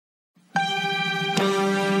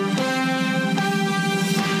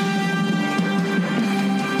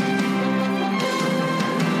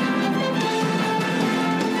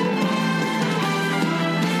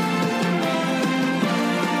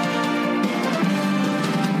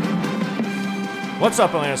What's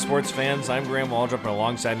up, Atlanta sports fans? I'm Graham Waldrop, and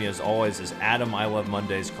alongside me, as always, is Adam I Love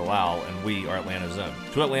Mondays Kalal, and we are Atlanta Zone.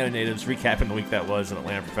 Two Atlanta natives recapping the week that was in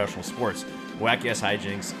Atlanta professional sports, wacky-ass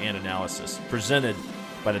hijinks, and analysis, presented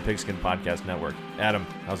by the Pigskin Podcast Network. Adam,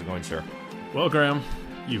 how's it going, sir? Well, Graham,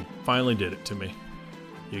 you finally did it to me.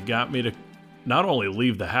 You got me to not only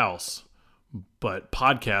leave the house, but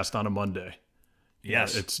podcast on a Monday.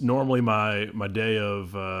 Yes. It's normally my day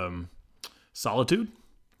of solitude.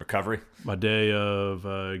 Recovery. My day of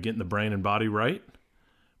getting the brain and body right.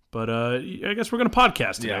 But I guess we're going to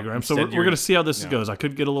podcast today, Graham. So we're going to see how this goes. I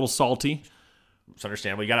could get a little salty. It's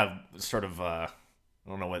understandable. You got to sort of, I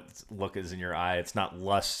don't know what look is in your eye. It's not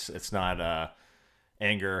lust. It's not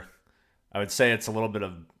anger. I would say it's a little bit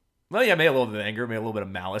of, well, yeah, maybe a little bit of anger, maybe a little bit of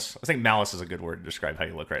malice. I think malice is a good word to describe how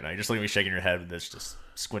you look right now. You're just looking at me shaking your head with this just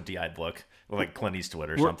squinty-eyed look, like Clint Eastwood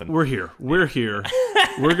or something. We're here.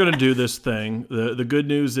 We're going to do this thing. The good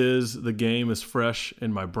news is the game is fresh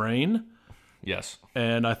in my brain. Yes.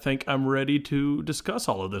 And I think I'm ready to discuss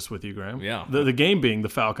all of this with you, Graham. Yeah. The game being the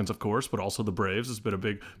Falcons, of course, but also the Braves. It's been a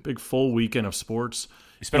big full weekend of sports.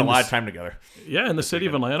 You spent a lot of time together. Yeah, in the city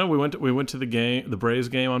of Atlanta. We went to the Braves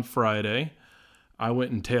game on Friday. I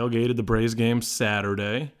went and tailgated the Braves game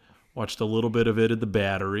Saturday. Watched a little bit of it at the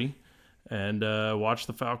Battery. And watched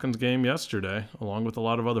the Falcons game yesterday, along with a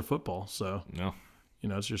lot of other football. So,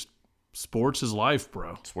 it's just sports is life,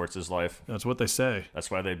 bro. Sports is life. That's what they say.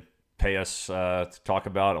 That's why they pay us to talk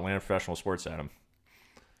about Atlanta professional sports, Adam.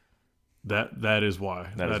 That is why.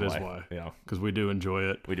 That is why. Yeah. Because we do enjoy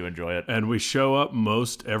it. We do enjoy it. And we show up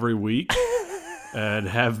most every week and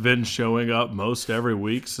have been showing up most every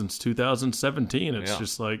week since 2017. It's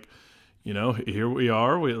just like, here we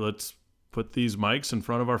are. Let's put these mics in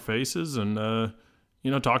front of our faces and,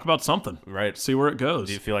 talk about something. Right. See where it goes.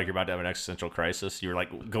 Do you feel like you're about to have an existential crisis? You're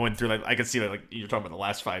like going through, I could see like you're talking about the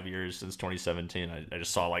last 5 years since 2017. I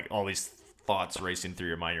just saw like all these thoughts racing through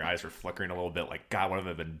your mind. Your eyes were flickering a little bit like, God, what have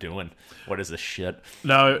I been doing? What is this shit?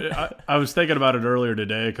 No, I was thinking about it earlier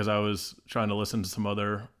today because I was trying to listen to some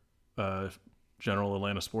other general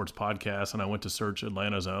Atlanta sports podcasts, and I went to search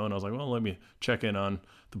Atlanta Zone. I was like, well, let me check in on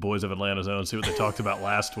the boys of Atlanta Zone, see what they talked about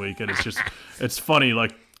last week. And it's funny,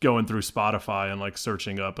 like going through Spotify and like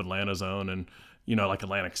searching up Atlanta Zone, and like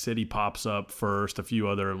Atlantic City pops up first, a few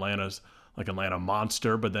other Atlantas, like Atlanta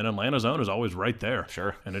Monster, but then Atlanta Zone is always right there.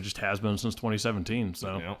 Sure. And it just has been since 2017.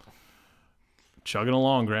 So chugging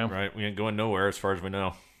along, Graham. Right. We ain't going nowhere as far as we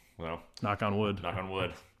know. Well, knock on wood. Knock on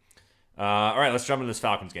wood. All right, let's jump into this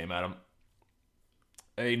Falcons game, Adam.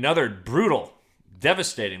 Another brutal,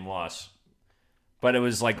 devastating loss. But it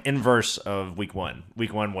was like inverse of week one.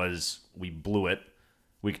 Week one was we blew it.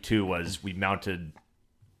 Week two was we mounted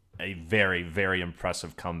a very, very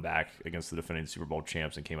impressive comeback against the defending Super Bowl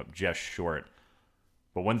champs and came up just short.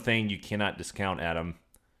 But one thing you cannot discount, Adam,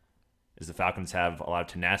 is the Falcons have a lot of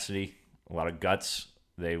tenacity, a lot of guts.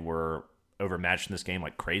 They were overmatched in this game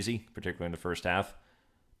like crazy, particularly in the first half,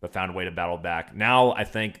 but found a way to battle back. Now I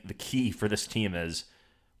think the key for this team is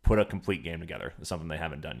put a complete game together. It's something they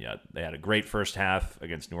haven't done yet. They had a great first half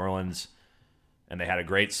against New Orleans, and they had a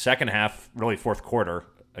great second half, really fourth quarter,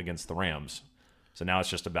 against the Rams. So now it's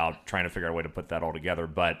just about trying to figure out a way to put that all together.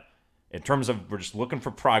 But in terms of we're just looking for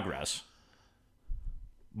progress,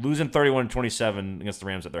 losing 31-27 against the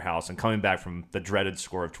Rams at their house and coming back from the dreaded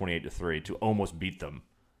score of 28-3 to almost beat them,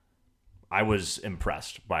 I was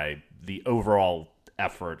impressed by the overall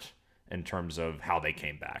effort in terms of how they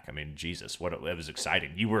came back. I mean, Jesus, it was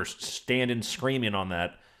exciting. You were standing screaming on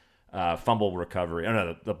that fumble recovery. Oh,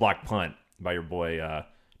 no, the block punt by your boy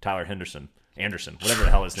Tyler Anderson, whatever the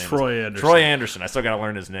hell his name is. Troy Anderson. I still got to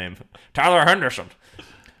learn his name. Tyler Henderson.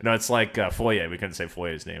 No, it's like Foye. We couldn't say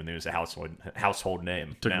Foye's name. It was a household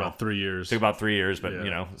name. Took about 3 years. But,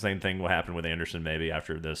 same thing will happen with Anderson maybe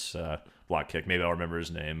after this block kick. Maybe I'll remember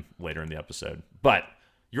his name later in the episode. But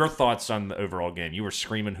your thoughts on the overall game? You were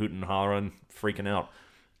screaming, hooting, hollering, freaking out.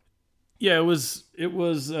 Yeah, it was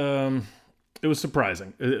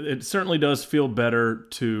surprising. It certainly does feel better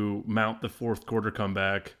to mount the fourth quarter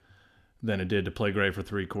comeback than it did to play great for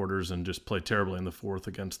three quarters and just play terribly in the fourth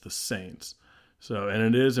against the Saints. So, and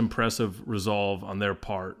it is impressive resolve on their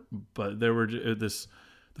part, but the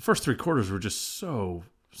first three quarters were just so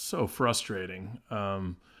frustrating.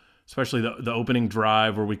 Especially the opening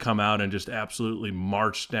drive where we come out and just absolutely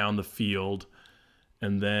march down the field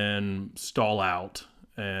and then stall out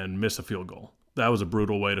and miss a field goal. That was a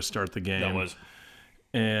brutal way to start the game. That was.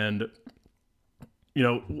 And,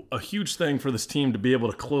 a huge thing for this team to be able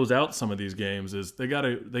to close out some of these games is they got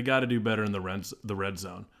to do better in the red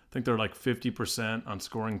zone. I think they're like 50% on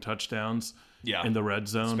scoring touchdowns in the red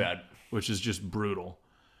zone, bad. which is just brutal.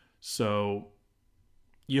 So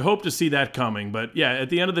you hope to see that coming. But yeah, at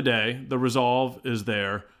the end of the day, the resolve is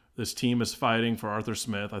there. This team is fighting for Arthur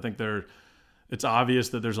Smith. I think it's obvious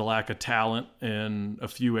that there's a lack of talent in a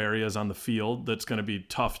few areas on the field that's going to be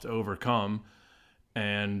tough to overcome.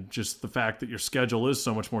 And just the fact that your schedule is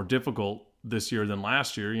so much more difficult this year than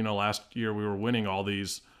last year. Last year we were winning all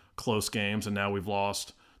these close games, and now we've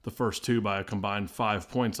lost the first two by a combined 5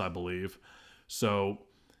 points, I believe. So,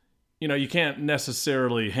 you can't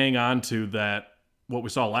necessarily hang on to that, what we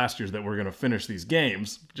saw last year is that we're going to finish these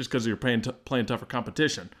games just because you're playing tougher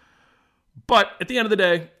competition. But at the end of the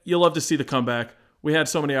day, you'll love to see the comeback. We had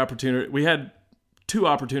so many opportunities. We had 2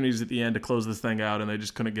 opportunities at the end to close this thing out, and they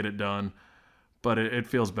just couldn't get it done. But it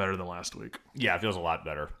feels better than last week. Yeah, it feels a lot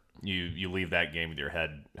better. You leave that game with your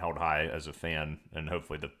head held high as a fan, and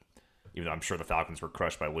hopefully even though I'm sure the Falcons were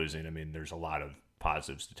crushed by losing, I mean, there's a lot of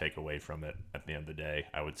positives to take away from it at the end of the day,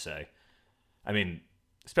 I would say. I mean,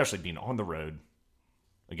 especially being on the road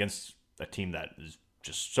against a team that is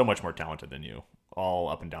just so much more talented than you, all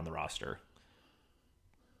up and down the roster.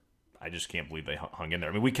 I just can't believe they hung in there.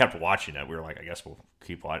 I mean, we kept watching it. We were like, I guess we'll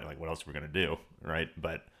keep watching. Like, what else are we going to do, right?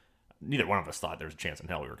 But neither one of us thought there was a chance in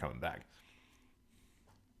hell we were coming back.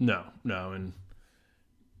 No. And,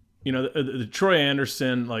 the Troy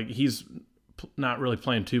Anderson, like, he's not really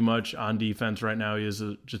playing too much on defense right now. He is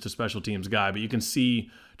just a special teams guy. But you can see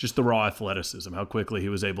just the raw athleticism, how quickly he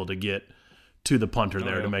was able to get to the punter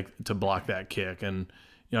to block that kick. And,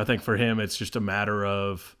 I think for him, it's just a matter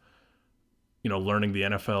of, learning the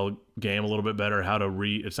NFL game a little bit better, how to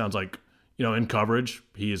read. It sounds like, in coverage,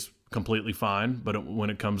 he is completely fine. But when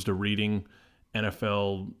it comes to reading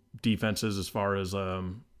NFL defenses as far as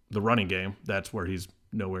the running game, that's where he's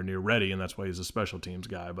nowhere near ready, and that's why he's a special teams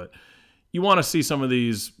guy. But you want to see some of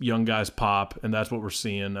these young guys pop, and that's what we're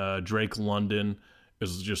seeing. Drake London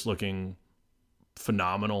is just looking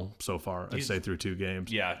phenomenal so far, I'd say, through 2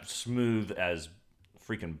 games. Yeah, smooth as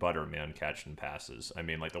freaking butter, man, catching passes. I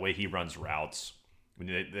mean, like the way he runs routes. I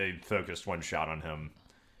mean, they focused one shot on him,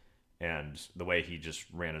 and the way he just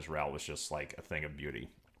ran his route was just like a thing of beauty.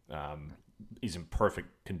 He's in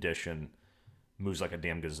perfect condition, moves like a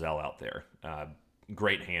damn gazelle out there.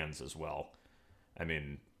 Great hands as well. I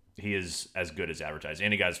mean, he is as good as advertised.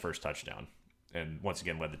 And he got his first touchdown. And once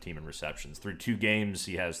again, led the team in receptions. Through 2 games,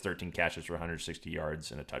 he has 13 catches for 160 yards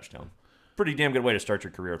and a touchdown. Pretty damn good way to start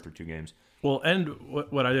your career through 2 games. Well, and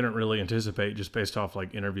what I didn't really anticipate, just based off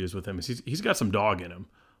like interviews with him, is he's got some dog in him.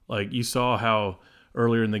 Like, you saw how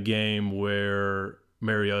earlier in the game where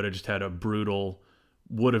Mariota just had a brutal,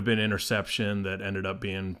 would have been interception that ended up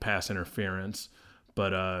being pass interference.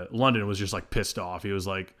 But London was just like pissed off. He was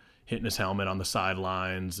like hitting his helmet on the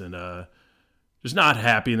sidelines and just not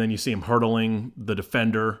happy. And then you see him hurtling the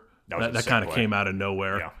defender. That kind of came out of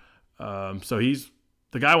nowhere. Yeah. So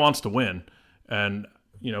the guy wants to win. And,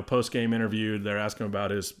 post-game interview, they're asking him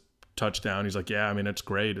about his touchdown. He's like, yeah, I mean, it's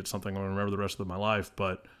great. It's something I'm going to remember the rest of my life,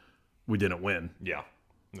 but we didn't win. Yeah.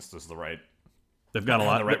 This is the right. They've got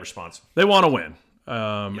the right response. They want to win.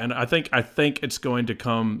 And I think it's going to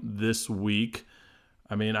come this week.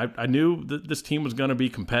 I mean, I knew that this team was going to be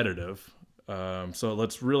competitive. So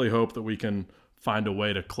let's really hope that we can find a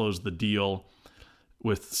way to close the deal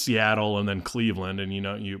with Seattle and then Cleveland. And,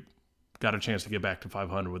 you got a chance to get back to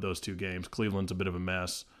 500 with those 2 games. Cleveland's a bit of a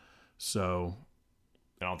mess. So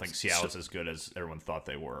I don't think Seattle's as good as everyone thought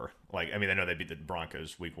they were. Like, I mean, I know they beat the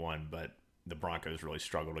Broncos week 1, but the Broncos really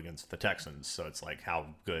struggled against the Texans. So it's like, how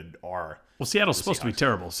good are Seattle's supposed to be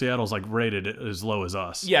terrible. Seattle's like rated as low as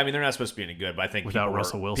us. Yeah, I mean, they're not supposed to be any good, but I think without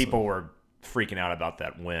Russell Wilson, people were freaking out about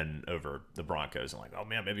that win over the Broncos and like, oh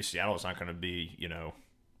man, maybe Seattle's not going to be,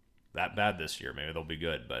 that bad this year. Maybe they'll be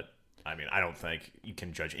good, but I mean, I don't think you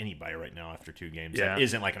can judge anybody right now after 2 games. Yeah. That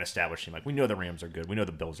isn't like an established team. Like, we know the Rams are good. We know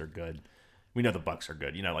the Bills are good. We know the Bucks are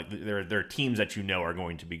good. Like there are teams that are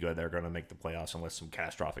going to be good. They're going to make the playoffs unless some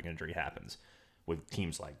catastrophic injury happens. With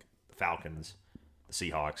teams like the Falcons, the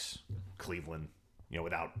Seahawks, Cleveland,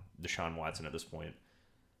 without Deshaun Watson at this point,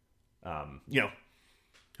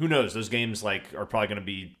 who knows? Those games are probably going to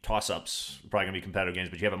be toss-ups, probably going to be competitive games,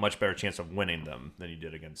 but you have a much better chance of winning them than you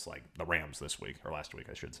did against the Rams this week, or last week,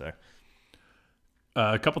 I should say.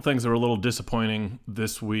 A couple things that were a little disappointing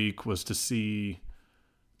this week was to see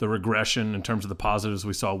the regression in terms of the positives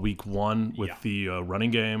we saw week 1 with the running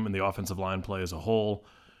game and the offensive line play as a whole.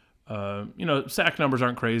 Sack numbers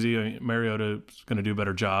aren't crazy. I mean, Mariota's going to do a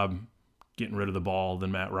better job getting rid of the ball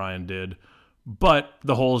than Matt Ryan did. But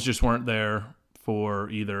the holes just weren't there for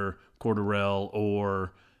either Cordarrelle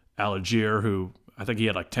or Algier, who I think he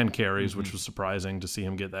had 10 carries, which was surprising to see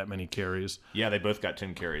him get that many carries. Yeah, they both got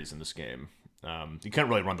 10 carries in this game. You couldn't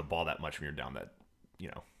really run the ball that much when you're down that,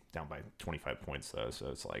 down by 25 points though. So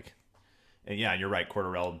it's like, and yeah, you're right.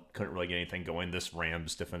 Cordarrelle couldn't really get anything going. This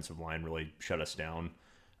Rams defensive line really shut us down.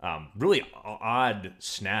 Really odd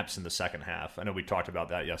snaps in the second half. I know we talked about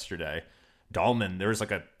that yesterday. Dahlman, there was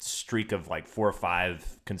like a streak of like 4 or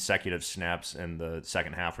 5 consecutive snaps in the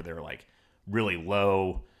second half where they were like really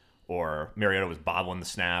low, or Mariota was bobbling the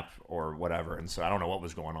snap or whatever. And so I don't know what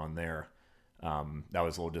was going on there. That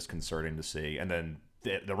was a little disconcerting to see. And then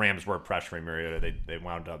the Rams were pressuring Mariota. They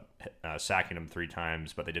wound up sacking him 3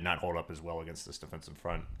 times, but they did not hold up as well against this defensive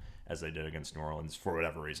front as they did against New Orleans for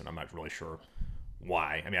whatever reason. I'm not really sure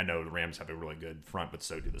why. I mean, I know the Rams have a really good front, but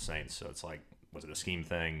so do the Saints. So it's like, was it a scheme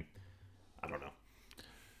thing? I don't know.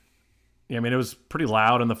 Yeah, I mean, it was pretty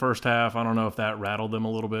loud in the first half. I don't know if that rattled them a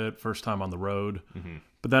little bit, first time on the road. Mm-hmm.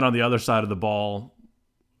 But then on the other side of the ball,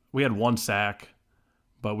 we had 1 sack,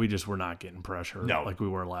 but we just were not getting pressure like we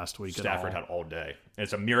were last week. Stafford had all day. And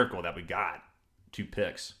it's a miracle that we got 2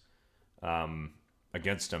 picks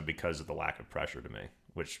against them because of the lack of pressure to me,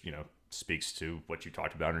 which, speaks to what you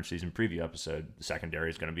talked about in our season preview episode. The secondary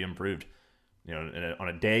is going to be improved. On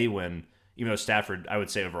a day when, even though Stafford, I would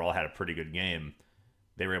say overall had a pretty good game,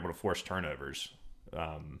 they were able to force turnovers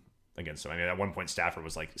against them. I mean, at one point Stafford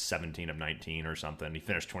was like 17 of 19 or something. He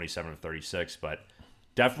finished 27 of 36, but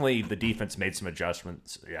definitely the defense made some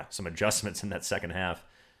adjustments. Yeah, some adjustments in that second half,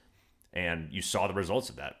 and you saw the results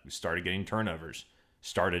of that. We started getting turnovers,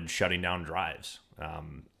 started shutting down drives.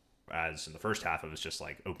 As in the first half, it was just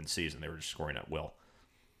like open season. They were just scoring at will.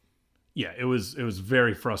 Yeah, it was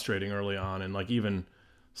very frustrating early on, and like even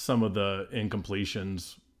some of the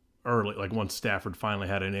incompletions early, like once Stafford finally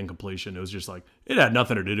had an incompletion, it was just like it had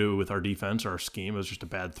nothing to do with our defense or our scheme. It was just a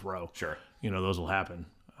bad throw. Sure, those will happen.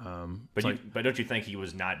 But don't you think he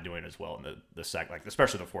was not doing as well in the second, like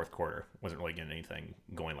especially the fourth quarter, wasn't really getting anything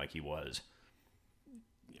going like he was.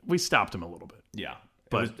 We stopped him a little bit. Yeah.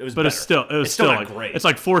 But it was it's still not like, great. It's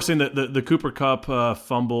like forcing the Cooper Kupp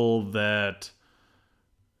fumble that.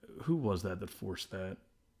 Who was that forced that?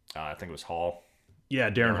 I think it was Hall. Yeah,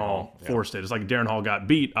 Darren Hall forced it. It's like Darren Hall got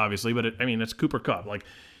beat, obviously, but it's Cooper Kupp. Like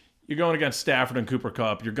you're going against Stafford and Cooper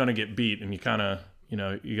Kupp, you're going to get beat, and you kind of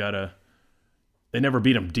you gotta. They never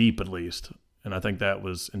beat him deep, at least, and I think that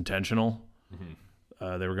was intentional.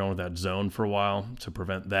 Mm-hmm. They were going with that zone for a while to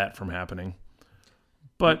prevent that from happening.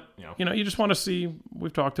 But, you just want to see,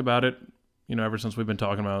 we've talked about it, ever since we've been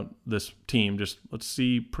talking about this team, just let's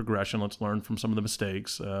see progression. Let's learn from some of the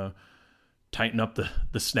mistakes, tighten up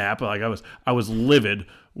the snap. Like I was livid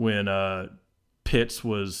when Pitts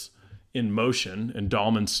was in motion and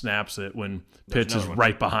Dahlman snaps it when Pitts is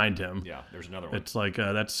right behind him. Yeah, there's another one. It's like,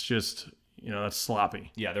 that's just, that's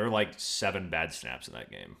sloppy. Yeah, there were like 7 bad snaps in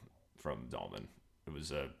that game from Dahlman. It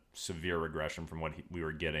was a severe regression from what we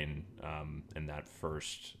were getting in that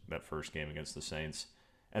first game against the Saints.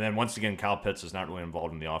 And then once again, Kyle Pitts is not really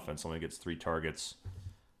involved in the offense. Only gets 3 targets,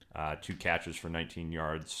 2 catches for 19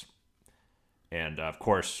 yards. And, of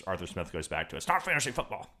course, Arthur Smith goes back to us. Stop fantasy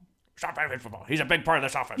football. Stop fantasy football. He's a big part of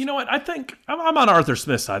this offense. You know what? I think I'm on Arthur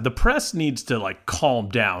Smith's side. The press needs to, like, calm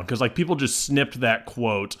down because, like, people just snipped that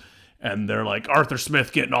quote and they're like, Arthur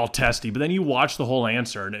Smith getting all testy. But then you watch the whole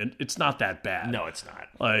answer, and it's not that bad. No, it's not.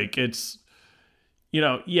 Like, it's,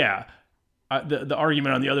 the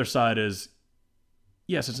argument on the other side is,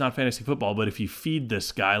 yes, it's not fantasy football, but if you feed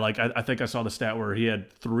this guy, like I think I saw the stat where he had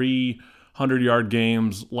 300-yard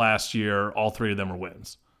games last year. All 3 of them were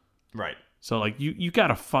wins. Right. So, like, you got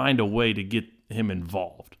to find a way to get him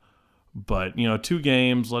involved. But, 2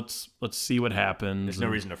 games, let's see what happens. There's no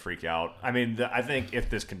reason to freak out. I mean, I think if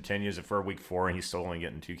this continues, if we're week 4 and he's still only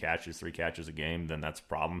getting 2 catches, 3 catches a game, then that's a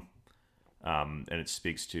problem. And it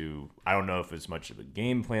speaks to, I don't know if it's much of a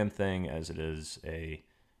game plan thing as it is a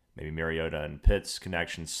maybe Mariota and Pitts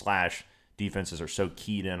connection / defenses are so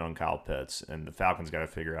keyed in on Kyle Pitts, and the Falcons got to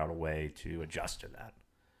figure out a way to adjust to that.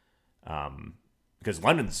 Because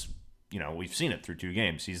London's, we've seen it through 2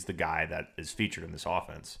 games. He's the guy that is featured in this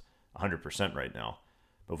offense 100% right now.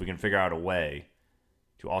 But if we can figure out a way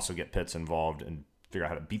to also get Pitts involved and figure out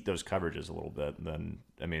how to beat those coverages a little bit, then,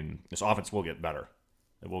 I mean, this offense will get better.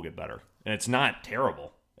 It will get better. And it's not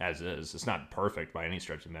terrible as is. It's not perfect by any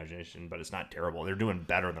stretch of imagination, but it's not terrible. They're doing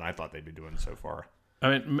better than I thought they'd be doing so far.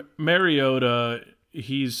 I mean, Mariota,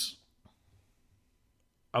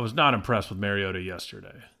 I was not impressed with Mariota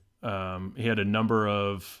yesterday. He had a number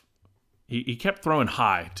of... He kept throwing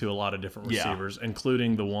high to a lot of different receivers,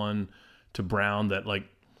 including the one to Brown that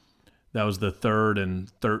was the 3rd and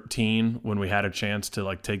 13 when we had a chance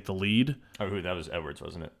to take the lead. Oh, that was Edwards,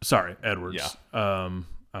 wasn't it? Sorry, Edwards. Yeah.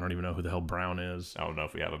 I don't even know who the hell Brown is. I don't know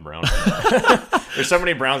if we have a Brown. There's so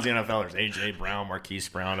many Browns in the NFL. There's A.J. Brown, Marquise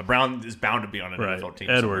Brown. A Brown is bound to be on an NFL team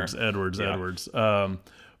Edwards. Yeah.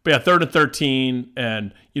 But yeah, 3rd and 13.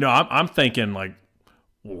 And, I'm thinking, like,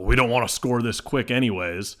 well, we don't want to score this quick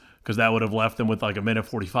anyways, because that would have left them with like a minute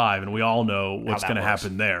 45, and we all know what's going to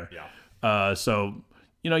happen there. Yeah. So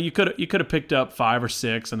you could have picked up 5 or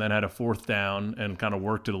 6 and then had a 4th down and kind of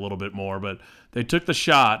worked it a little bit more, but they took the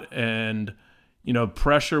shot, and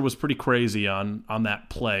pressure was pretty crazy on that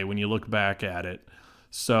play when you look back at it.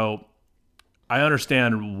 So I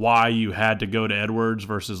understand why you had to go to Edwards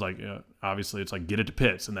versus obviously it's like get it to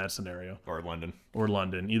Pitts in that scenario Or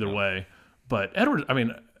London, either way. But Edwards, I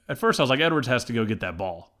mean, at first I was like, Edwards has to go get that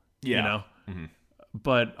ball. Yeah.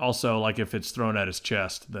 But also, like, if it's thrown at his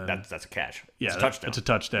chest, then that's a catch. Yeah, it's a touchdown. It's a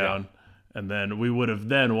touchdown. Yeah. And then we would have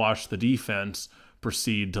then watched the defense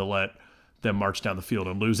proceed to let them march down the field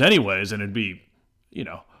and lose anyways, and it'd be,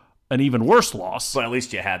 an even worse loss. But at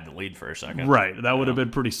least you had the lead for a second. Right. That would have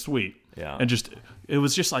been pretty sweet. Yeah. And it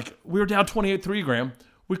was just like, we were down 28-3, Graham.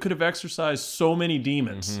 We could have exercised so many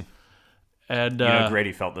demons. And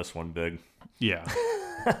Grady felt this one big. Yeah.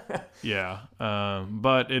 Yeah.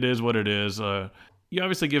 But it is what it is. You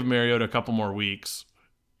obviously give Mariota a couple more weeks.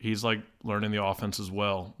 He's like learning the offense as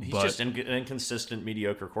well. He's just an inconsistent,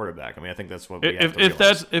 mediocre quarterback. I mean, I think that's what we have to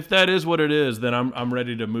realize. If that is what it is, then I'm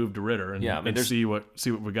ready to move to Ritter and see what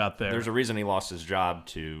we got there. There's a reason he lost his job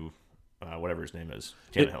to whatever his name is,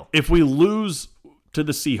 Tannehill. If we lose to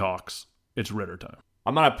the Seahawks, it's Ritter time.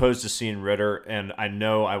 I'm not opposed to seeing Ritter, and I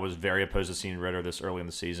know I was very opposed to seeing Ritter this early in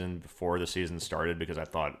the season before the season started because I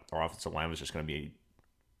thought our offensive line was just going to be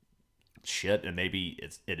shit, and maybe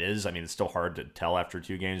it is. I mean, it's still hard to tell after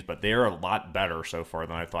 2 games, but they're a lot better so far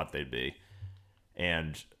than I thought they'd be.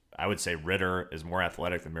 And I would say Ritter is more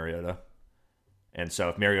athletic than Mariota. And so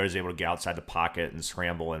if Mariota is able to get outside the pocket and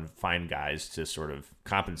scramble and find guys to sort of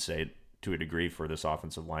compensate to a degree for this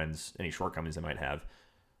offensive line's any shortcomings they might have,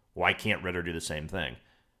 why can't Ritter do the same thing?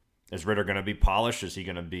 Is Ritter going to be polished? Is he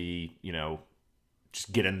going to be,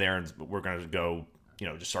 just get in there and we're going to go,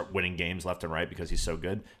 just start winning games left and right because he's so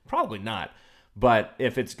good? Probably not. But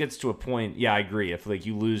if it gets to a point, yeah, I agree. If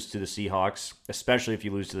you lose to the Seahawks, especially if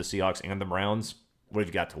you lose to the Seahawks and the Browns, what have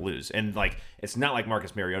you got to lose? And it's not like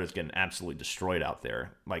Marcus Mariota's getting absolutely destroyed out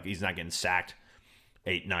there. Like he's not getting sacked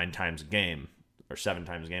 8-9 times a game or 7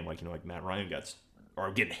 times a game like Matt Ryan gets, or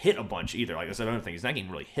getting hit a bunch either. Like I said, another thing, he's not getting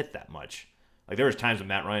really hit that much. Like there was times when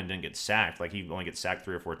Matt Ryan didn't get sacked. Like he only gets sacked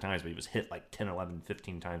 3 or 4 times, but he was hit like 10, 11,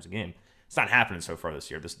 15 times a game. It's not happening so far this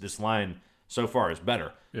year. This line so far is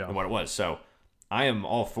better than what it was. So I am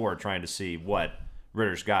all for trying to see what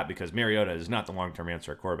Ritter's got because Mariota is not the long-term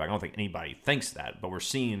answer at quarterback. I don't think anybody thinks that, but we're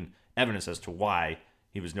seeing evidence as to why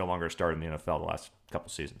he was no longer a starter in the NFL the last couple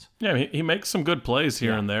seasons. Yeah, he makes some good plays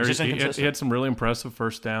here and there. He had some really impressive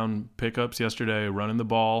first down pickups yesterday, running the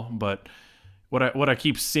ball. But what I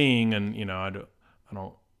keep seeing, and I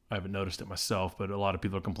haven't noticed it myself, but a lot of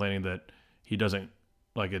people are complaining that he doesn't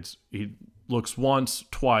he looks once,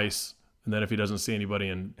 twice, and then if he doesn't see anybody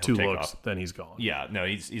in 2 looks, then he's gone. Yeah, no,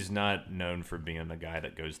 he's not known for being the guy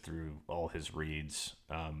that goes through all his reads.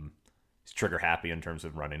 He's trigger happy in terms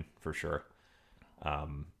of running for sure.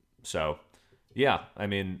 So, yeah, I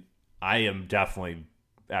mean, I am definitely,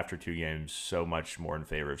 after 2 games, so much more in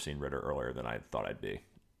favor of seeing Ritter earlier than I thought I'd be.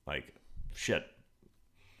 Like, shit.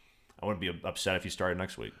 I wouldn't be upset if he started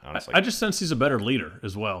next week, honestly. I just sense he's a better leader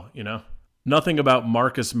as well, Nothing about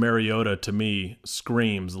Marcus Mariota, to me,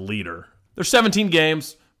 screams leader. There's 17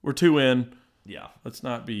 games. We're 2 in. Yeah. Let's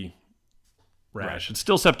not be rash. Right. It's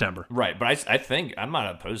still September. Right, but I think I'm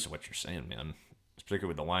not opposed to what you're saying, man. Particularly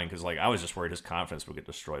with the line, because I was just worried his confidence would get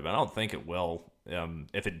destroyed, but I don't think it will.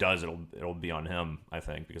 If it does, it'll be on him, I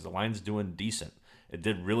think, because the line's doing decent. It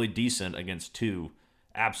did really decent against 2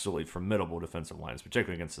 absolutely formidable defensive lines,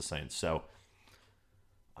 particularly against the Saints. So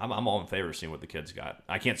I'm all in favor of seeing what the kid's got.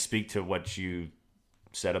 I can't speak to what you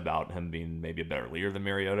said about him being maybe a better leader than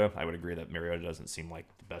Mariota. I would agree that Mariota doesn't seem like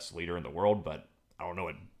the best leader in the world, but I don't know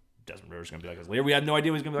what Desmond Ritter's going to be like as leader. We had no idea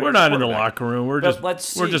he was going to be like. We're not in the locker room. We're just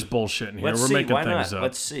bullshitting here. We're making things up.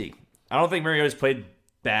 Let's see. I don't think Mariota's played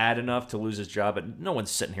bad enough to lose his job, but no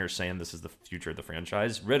one's sitting here saying this is the future of the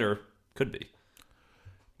franchise. Ritter could be.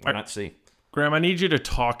 Why not see? Graham, I need you to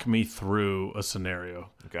talk me through a scenario.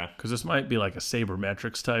 Okay. Because this might be like a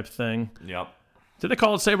sabermetrics type thing. Yep. Did they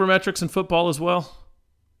call it sabermetrics in football as well?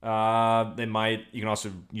 They might. You can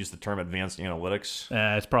also use the term advanced analytics.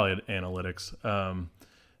 It's probably analytics.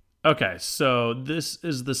 Okay, so this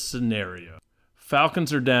is the scenario.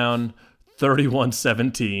 Falcons are down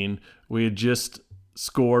 31-17. We had just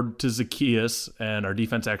scored to Zacchaeus, and our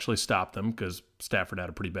defense actually stopped them because Stafford had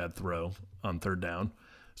a pretty bad throw on third down.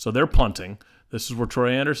 So they're punting. This is where Troy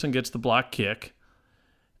Anderson gets the block kick,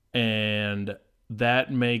 and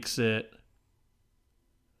that makes it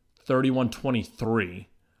 31-23.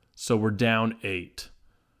 So we're down 8,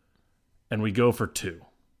 and we go for 2.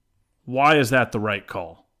 Why is that the right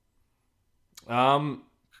call?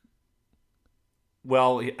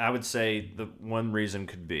 Well, I would say the one reason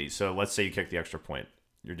could be, so let's say you kick the extra point.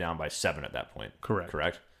 You're down by 7 at that point.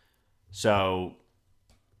 Correct? So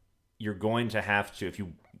you're going to have to, if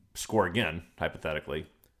you score again, hypothetically,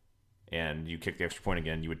 and you kick the extra point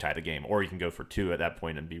again, you would tie the game. Or you can go for 2 at that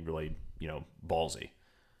point and be really, ballsy,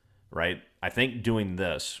 right? I think doing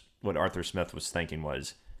this, what Arthur Smith was thinking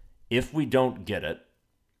was, if we don't get it,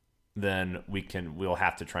 then we'll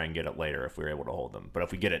have to try and get it later if we're able to hold them. But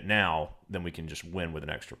if we get it now, then we can just win with an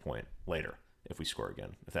extra point later if we score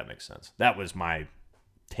again, if that makes sense. That was my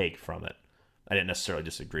take from it. I didn't necessarily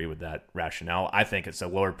disagree with that rationale. I think it's I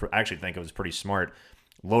actually think it was pretty smart,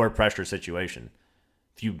 lower pressure situation.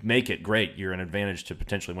 If you make it, great. You're an advantage to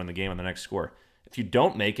potentially win the game on the next score. If you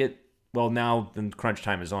don't make it, well, now then crunch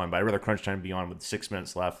time is on. But I'd rather crunch time be on with 6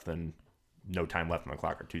 minutes left than no time left on the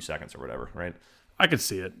clock or 2 seconds or whatever, right? I could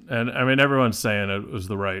see it. And, I mean, everyone's saying it was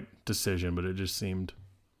the right decision, but it just seemed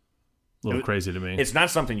a little crazy to me. It's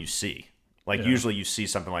not something you see. Usually you see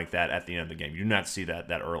something like that at the end of the game. You do not see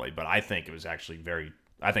that early. But I think it was actually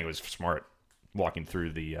I think it was smart walking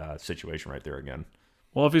through the situation right there again.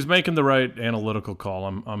 Well, if he's making the right analytical call,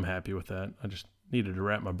 I'm happy with that. I just needed to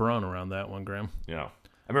wrap my brain around that one, Graham. Yeah.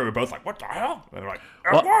 I remember we were both like, what the hell? And they're like,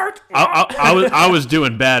 well, what? I was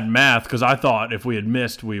doing bad math because I thought if we had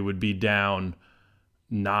missed, we would be down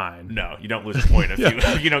 9. No, you don't lose a point if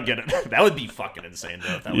you don't get it. That would be fucking insane,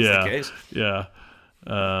 though, if that was the case. Yeah.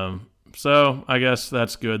 So I guess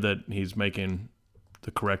that's good that he's making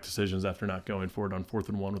the correct decisions after not going for it on 4th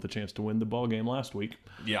and 1 with a chance to win the ball game last week.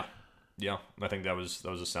 Yeah. I think that was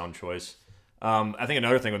a sound choice. I think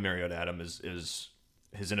another thing with Mariota, Adam, is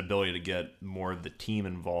his inability to get more of the team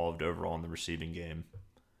involved overall in the receiving game.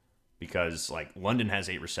 Because, London has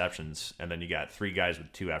 8 receptions, and then you got 3 guys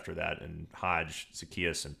with 2 after that, and Hodge,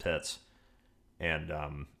 Zacchaeus, and Pitts. And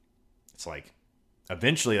it's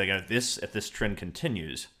eventually, if this trend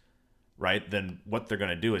continues, right, then what they're going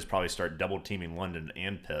to do is probably start double-teaming London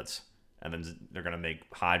and Pitts, and then they're going to make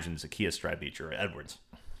Hodge and Zacchaeus try to beat you, or Edwards.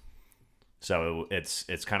 So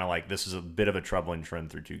it's kind of like this is a bit of a troubling trend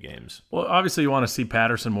through 2 games. Well, obviously you want to see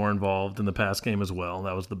Patterson more involved in the pass game as well.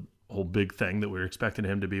 That was the whole big thing that we were expecting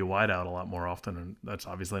him to be a wideout a lot more often, and that's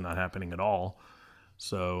obviously not happening at all.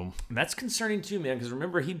 So that's concerning too, man, because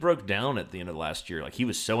remember he broke down at the end of last year. He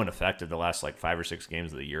was so ineffective the last 5 or 6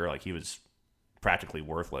 games of the year. He was practically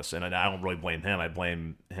worthless, and I don't really blame him. I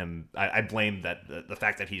blame him. I blame that the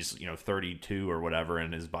fact that he's 32 or whatever,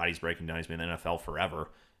 and his body's breaking down. He's been in the NFL forever,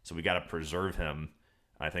 so we got to preserve him.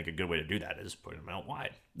 I think a good way to do that is put him out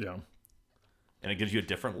wide. Yeah. And it gives you a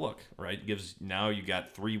different look, right? Now you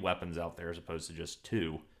got 3 weapons out there as opposed to just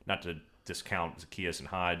 2. Not to discount Zacchaeus and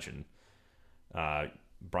Hodge and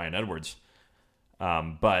Brian Edwards,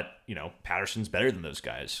 but Patterson's better than those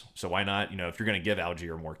guys. So why not? If you're going to give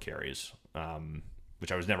Algier more carries,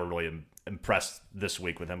 which I was never really impressed this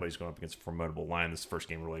week with him, but he's going up against a formidable line. This first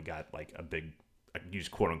game really got a big, use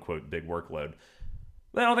quote unquote big workload.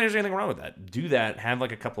 But I don't think there's anything wrong with that. Do that. Have a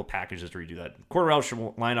couple of packages where you do that. Cordell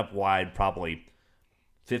should line up wide probably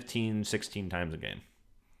 15, 16 times a game.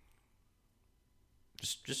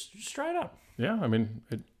 Just try it out. Yeah, I mean,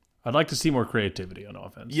 I'd like to see more creativity on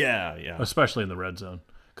offense. Yeah. Especially in the red zone.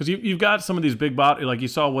 Because you've got some of these big you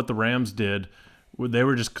saw what the Rams did. They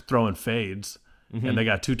were just throwing fades, and they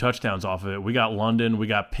got 2 touchdowns off of it. We got London. We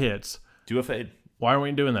got Pitts. Do a fade. Why aren't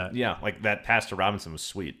we doing that? Yeah, that pass to Robinson was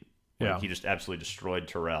sweet. Yeah. He just absolutely destroyed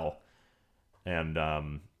Terrell. And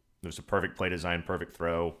it was a perfect play design, perfect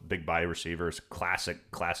throw, big body receivers, classic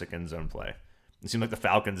end zone play. It seemed like the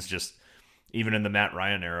Falcons just, even in the Matt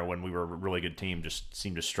Ryan era when we were a really good team, just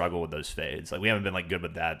seemed to struggle with those fades. We haven't been good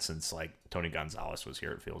with that since Tony Gonzalez was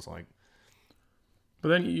here, it feels like. But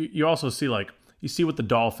then you also see you see what the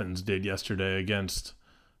Dolphins did yesterday against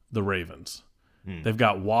the Ravens. They've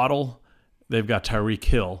got Waddle, they've got Tyreek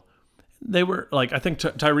Hill. They were I think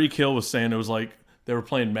Tyreek Hill was saying it was they were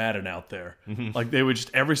playing Madden out there. They would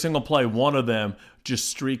just every single play, one of them just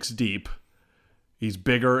streaks deep. He's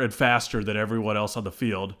bigger and faster than everyone else on the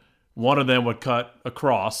field. One of them would cut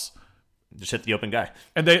across. Just hit the open guy.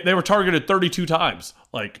 And they were targeted 32 times.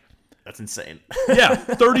 That's insane. Yeah,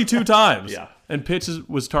 32 times. Yeah. And Pitts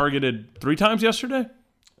was targeted 3 times yesterday?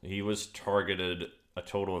 He was targeted a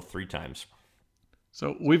total of 3 times.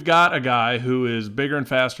 So we've got a guy who is bigger and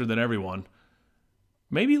faster than everyone.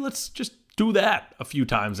 Maybe let's just do that a few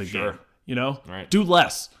times a game. You know? Right. Do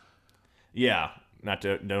less. Yeah.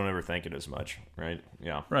 Don't overthink it as much, right?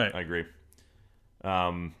 Yeah. Right. I agree.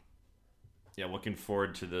 Yeah, looking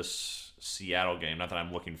forward to this Seattle game. Not that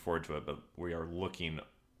I'm looking forward to it, but we are looking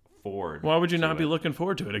forward. Why would you not be looking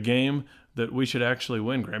forward to it? A game that we should actually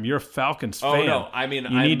win, Graham. You're a Falcons fan. Oh, no. I mean,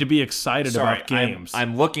 you need to be excited about games.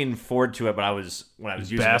 I'm looking forward to it, but when I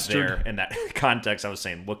was using it there in that context, I was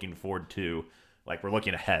saying looking forward to, like, we're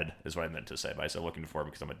looking ahead is what I meant to say. But I said looking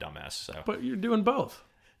forward because I'm a dumbass. So. But you're doing both.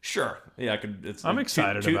 Sure. Yeah, I'm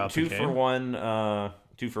excited about the game.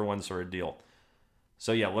 Two for one sort of deal.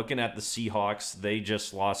 So, yeah, looking at the Seahawks, they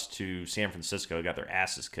just lost to San Francisco. Got their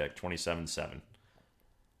asses kicked, 27-7.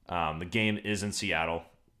 The game is in Seattle.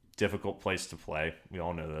 Difficult place to play. We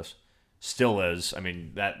all know this. Still is. I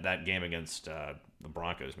mean, that game against the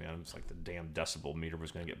Broncos, man, it's like the damn decibel meter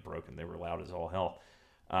was going to get broken. They were loud as all hell.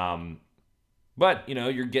 But,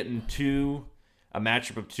 you're getting a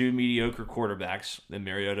matchup of two mediocre quarterbacks in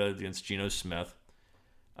Mariota against Geno Smith.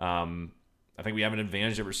 I think we have an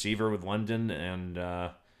advantage at receiver with London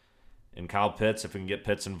and Kyle Pitts. If we can get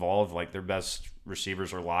Pitts involved, like their best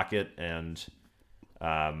receivers are Lockett and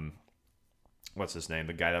what's his name?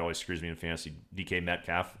 The guy that always screws me in fantasy, DK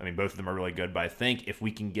Metcalf. I mean, both of them are really good, but I think if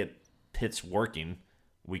we can get Pitts working,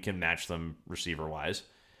 we can match them receiver-wise.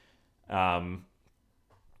 I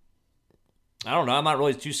don't know. I'm not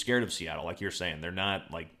really too scared of Seattle, like you're saying. They're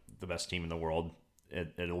not like the best team in the world. I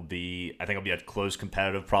think it'll be a close,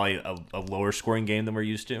 competitive, probably a lower scoring game than we're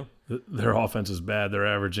used to. Their offense is bad. They're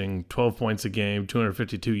averaging 12 points a game,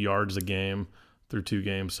 252 yards a game through 2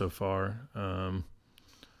 games so far.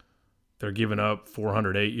 They're giving up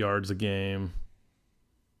 408 yards a game.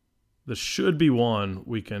 This should be one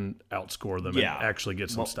we can outscore them and actually get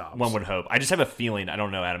some stops. One would hope. I just have a feeling, I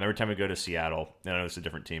don't know, Adam, every time we go to Seattle, and I know it's a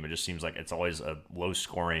different team, it just seems like it's always a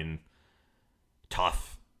low-scoring,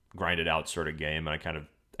 tough, grinded-out sort of game, and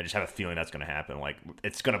I just have a feeling that's going to happen. Like,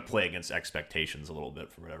 it's going to play against expectations a little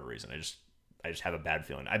bit for whatever reason. I just have a bad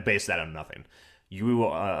feeling. I base that on nothing. You,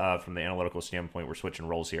 from the analytical standpoint, we're switching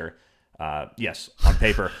roles here. Yes, on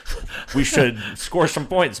paper, we should score some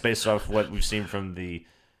points based off what we've seen from the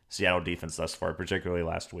Seattle defense thus far, particularly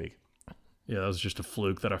last week. Yeah, that was just a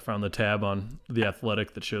fluke that I found the tab on The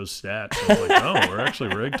Athletic that shows stats. I was like, oh, we're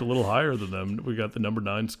actually ranked a little higher than them. We got the number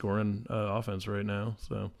 9 scoring offense right now.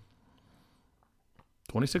 So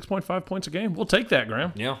 26.5 points a game. We'll take that,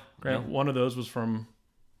 Graham. Yeah. Graham, one of those was from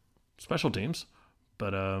special teams,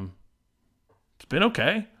 but it's been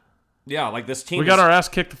okay. Yeah, like this team. We got our ass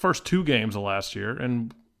kicked the first 2 games of last year,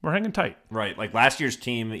 and we're hanging tight. Right. Like last year's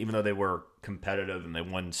team, even though they were competitive and they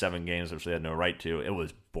won 7 games, which they had no right to, it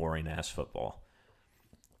was boring-ass football.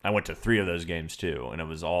 I went to 3 of those games, too, and it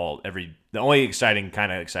was the only exciting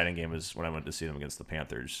game was when I went to see them against the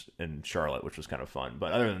Panthers in Charlotte, which was kind of fun.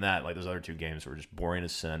 But other than that, like those other 2 games were just boring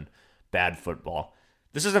as sin, bad football.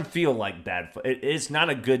 This doesn't feel like bad football. It's not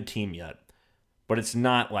a good team yet, but it's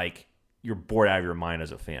not like you're bored out of your mind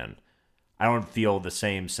as a fan. I don't feel the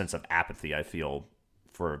same sense of apathy I feel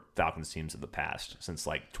for Falcons teams of the past since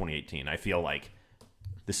like 2018. I feel like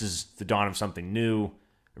this is the dawn of something new.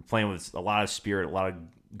 They're playing with a lot of spirit, a lot of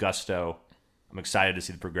gusto. I'm excited to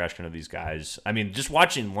see the progression of these guys. I mean, just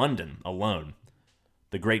watching London alone,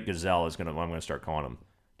 the Great Gazelle I'm going to start calling him.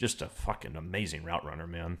 Just a fucking amazing route runner,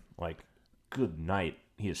 man. Like, good night.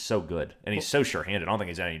 He is so good. And he's so sure-handed. I don't think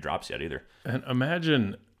he's had any drops yet either. And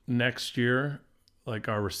imagine next year, like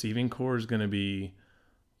our receiving core is going to be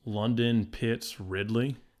London, Pitts,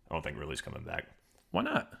 Ridley. I don't think Ridley's coming back. Why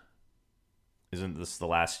not? Isn't this the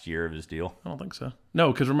last year of his deal? I don't think so.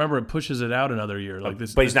 No, because remember it pushes it out another year. Like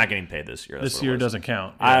this, but he's not getting paid this year. This year doesn't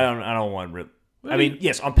count. Yeah. I don't want Ridley. I mean,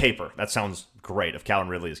 yes, on paper that sounds great. If Calvin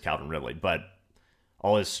Ridley is Calvin Ridley, but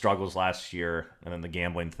all his struggles last year and then the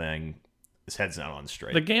gambling thing, his head's not on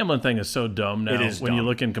straight. The gambling thing is so dumb now. It is when dumb. you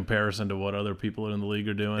look in comparison to what other people in the league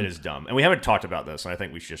are doing. It is dumb, and we haven't talked about this, and I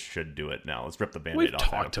think we just should do it now. Let's rip the Band-Aid We've off.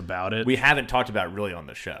 talked about it. We haven't talked about it really on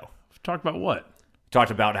the show. We've talked about what? Talked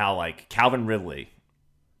about how like Calvin Ridley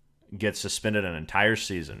gets suspended an entire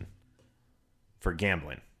season for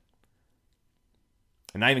gambling.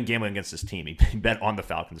 And not even gambling against his team. He bet on the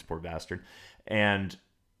Falcons, poor bastard. And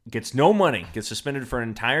gets no money, gets suspended for an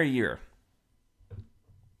entire year.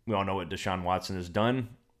 We all know what Deshaun Watson has done.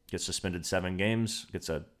 Gets suspended 7 games, gets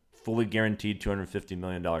a fully guaranteed $250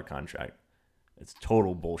 million contract. It's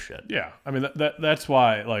total bullshit. Yeah. I mean, that's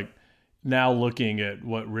why, like, now looking at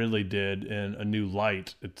what Ridley did in a new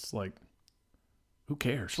light, it's like, who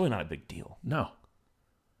cares? It's really not a big deal. No.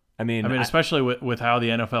 I mean, especially with how the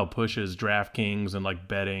NFL pushes DraftKings and like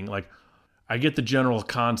betting. Like, I get the general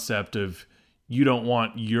concept of you don't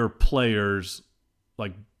want your players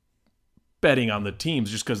like betting on the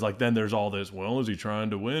teams just because like then there's all this. Well, is he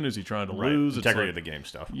trying to win? Is he trying to lose? Integrity of the game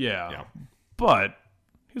stuff. Yeah. But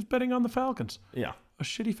he was betting on the Falcons. Yeah, a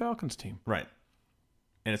shitty Falcons team. Right,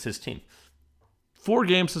 and it's his team.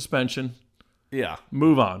 4-game suspension. Yeah.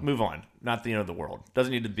 Move on. Not the end of the world.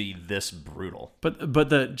 Doesn't need to be this brutal. But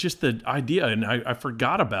the idea, and I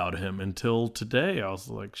forgot about him until today. I was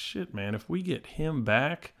like, shit, man, if we get him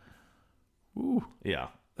back, ooh. Yeah.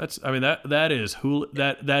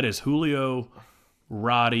 That is Julio,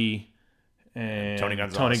 Roddy, and Tony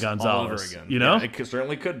Gonzalez all over again. You know? Yeah, it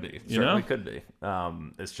certainly could be. Could be.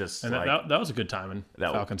 It's just and like that was a good time in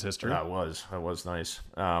Falcons history. That was nice.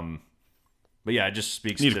 But yeah, it just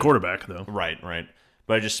speaks Need a quarterback, though. Right.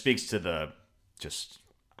 But it just speaks to I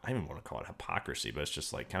don't even want to call it hypocrisy, but it's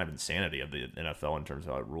just like kind of insanity of the NFL in terms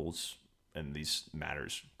of how it rules in these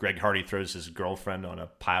matters. Greg Hardy throws his girlfriend on a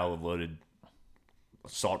pile of loaded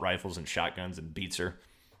assault rifles and shotguns and beats her.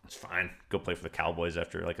 It's fine. Go play for the Cowboys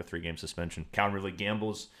after like a 3-game suspension. Calvin Ridley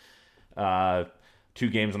gambles. 2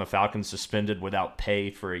 games on the Falcons, suspended without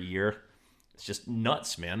pay for a year. It's just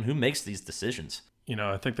nuts, man. Who makes these decisions?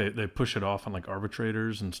 I think they push it off on like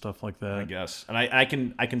arbitrators and stuff like that. I guess, and I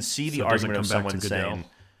can see the argument of someone saying,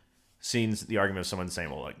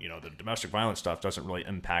 well, like, the domestic violence stuff doesn't really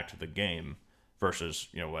impact the game versus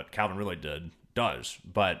what Calvin really does,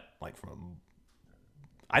 but like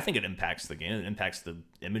I think it impacts the game. It impacts the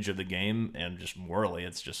image of the game, and just morally,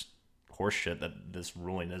 it's just horseshit that this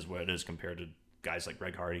ruling is what it is compared to guys like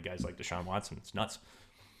Greg Hardy, guys like Deshaun Watson. It's nuts.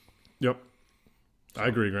 Yep, I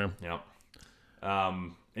agree, Graham. Yep.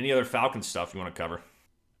 Any other Falcons stuff you want to cover?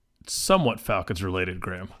 Somewhat Falcons related,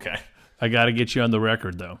 Graham. Okay. I got to get you on the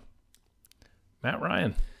record, though. Matt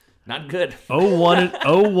Ryan. Not good.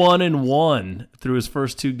 0-1 through his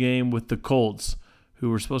first 2 games with the Colts, who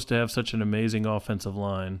were supposed to have such an amazing offensive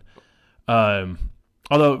line.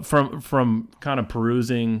 Although from kind of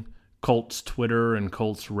perusing Colts Twitter and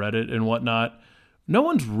Colts Reddit and whatnot, no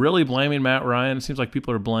one's really blaming Matt Ryan. It seems like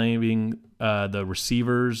people are blaming the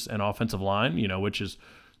receivers and offensive line,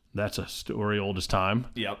 that's a story old as time.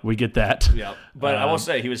 Yep. We get that. Yep. But I will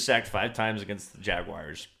say he was sacked 5 times against the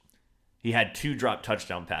Jaguars. He had 2 drop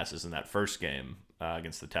touchdown passes in that first game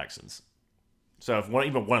against the Texans. So if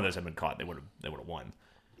even one of those had been caught, they would have won.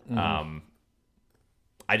 Mm-hmm.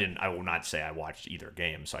 I will not say I watched either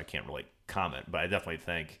game, so I can't really comment. But I definitely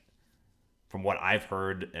think, from what I've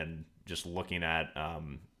heard and just looking at,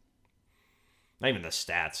 not even the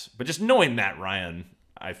stats, but just knowing Matt Ryan,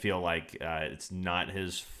 I feel like it's not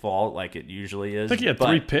his fault like it usually is. I think he had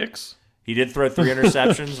 3 picks. He did throw 3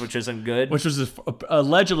 interceptions, which isn't good. Which was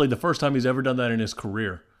allegedly the first time he's ever done that in his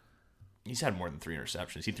career. He's had more than 3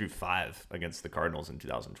 interceptions. He threw 5 against the Cardinals in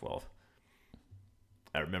 2012.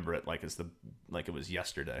 I remember it like it was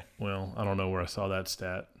yesterday. Well, I don't know where I saw that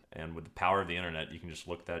stat. And with the power of the internet, you can just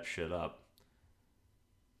look that shit up.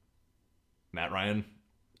 Matt Ryan,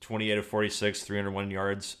 28 of 46, 301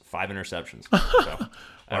 yards, 5 interceptions. So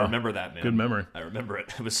I remember that, man. Good memory. I remember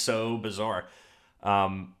it. It was so bizarre.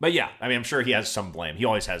 But yeah, I'm sure he has some blame. He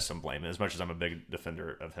always has some blame, as much as I'm a big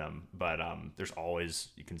defender of him. But there's always,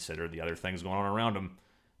 you consider the other things going on around him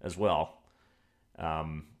as well.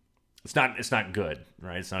 It's not good,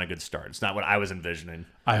 right? It's not a good start. It's not what I was envisioning.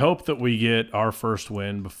 I hope that we get our first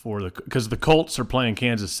win because the Colts are playing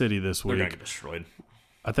Kansas City this week. They're going to get destroyed.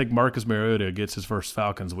 I think Marcus Mariota gets his first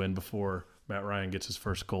Falcons win before Matt Ryan gets his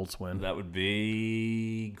first Colts win. That would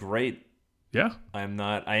be great. Yeah. I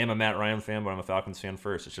am a Matt Ryan fan, but I'm a Falcons fan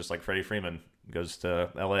first. It's just like Freddie Freeman goes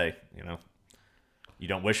to L.A., You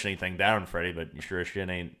don't wish anything bad on Freddie, but you sure as shit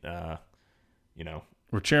ain't,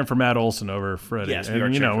 We're cheering for Matt Olson over Freddie. Yes, and,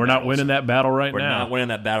 we're not winning that battle now. We're not winning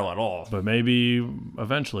that battle at all. But maybe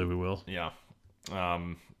eventually we will. Yeah.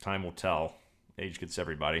 Time will tell. Age gets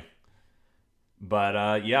everybody. But,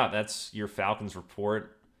 that's your Falcons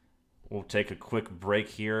report. We'll take a quick break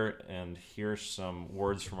here and hear some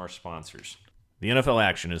words from our sponsors. The NFL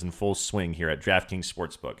action is in full swing here at DraftKings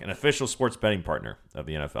Sportsbook, an official sports betting partner of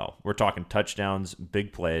the NFL. We're talking touchdowns,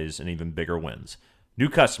 big plays, and even bigger wins. New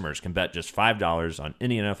customers can bet just $5 on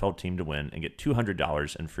any NFL team to win and get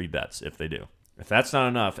 $200 in free bets if they do. If that's not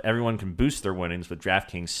enough, everyone can boost their winnings with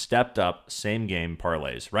DraftKings stepped-up same-game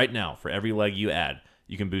parlays. Right now, for every leg you add,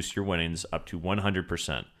 you can boost your winnings up to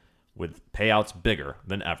 100%, with payouts bigger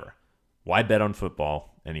than ever. Why bet on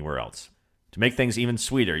football anywhere else? To make things even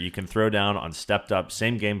sweeter, you can throw down on stepped-up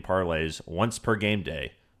same-game parlays once per game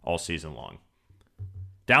day all season long.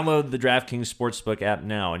 Download the DraftKings Sportsbook app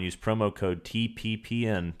now and use promo code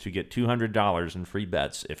TPPN to get $200 in free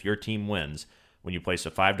bets if your team wins when you place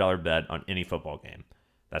a $5 bet on any football game.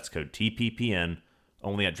 That's code TPPN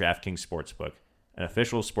only at DraftKings Sportsbook, an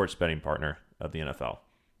official sports betting partner of the NFL.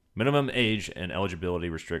 Minimum age and eligibility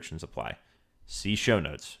restrictions apply. See show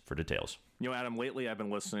notes for details. Adam, lately I've been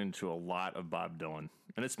listening to a lot of Bob Dylan,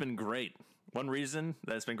 and it's been great. One reason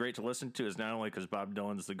that it's been great to listen to is not only because Bob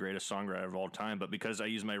Dylan is the greatest songwriter of all time, but because I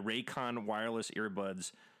use my Raycon wireless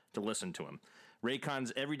earbuds to listen to him.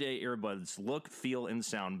 Raycon's everyday earbuds look, feel, and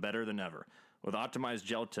sound better than ever, with optimized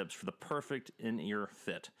gel tips for the perfect in-ear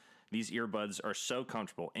fit. These earbuds are so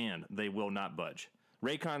comfortable, and they will not budge.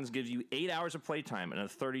 Raycons gives you 8 hours of playtime and a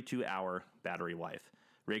 32-hour battery life.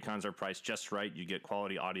 Raycons are priced just right. You get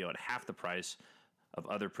quality audio at half the price of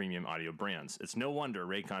other premium audio brands. It's no wonder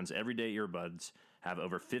Raycon's everyday earbuds have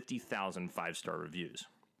over 50,000 five-star reviews.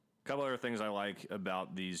 A couple other things I like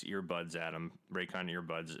about these earbuds, Adam, Raycon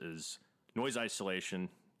earbuds, is noise isolation.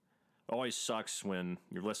 It always sucks when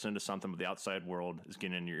you're listening to something but the outside world is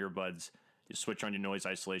getting in your earbuds. You switch on your noise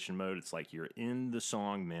isolation mode. It's like you're in the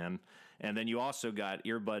song, man. And then you also got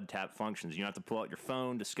earbud tap functions. You don't have to pull out your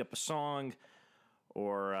phone to skip a song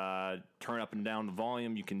or turn up and down the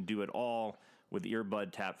volume. You can do it all with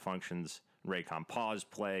earbud tap functions. Raycon pause,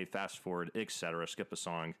 play, fast forward, etc. Skip a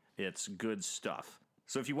song. It's good stuff.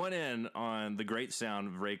 So if you want in on the great sound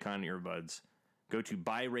of Raycon earbuds, go to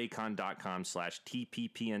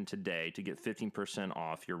buyraycon.com/TPPN today to get 15%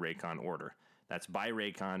 off your Raycon order. That's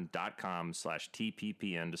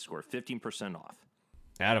buyraycon.com/TPPN to score 15% off.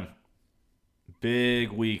 Adam,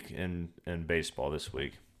 big week in baseball this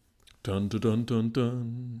week. Dun dun dun dun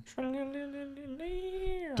dun.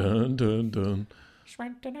 Dun dun dun.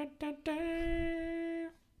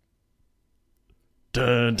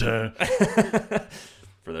 Dun dun.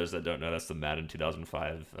 For those that don't know, that's the Madden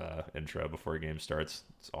 2005 intro before a game starts.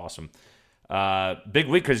 It's awesome. Big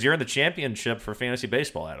week because you're in the championship for fantasy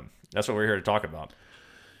baseball, Adam. That's what we're here to talk about.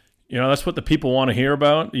 That's what the people want to hear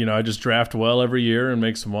about. I just draft well every year and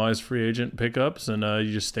make some wise free agent pickups, and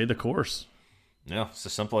you just stay the course. Yeah, it's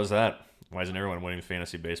as simple as that. Why isn't everyone winning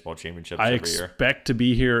fantasy baseball championships every year? I expect to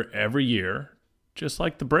be here every year, just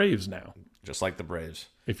like the Braves now. Just like the Braves.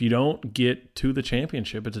 If you don't get to the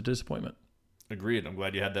championship, it's a disappointment. Agreed. I'm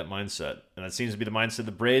glad you had that mindset. And that seems to be the mindset of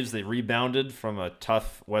the Braves. They rebounded from a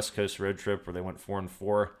tough West Coast road trip where they went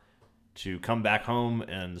 4-4 to come back home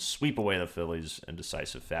and sweep away the Phillies in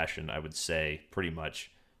decisive fashion, I would say, pretty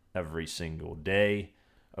much every single day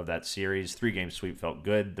of that series. 3-game sweep felt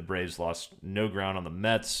good. The Braves lost no ground on the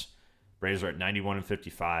Mets. Braves are at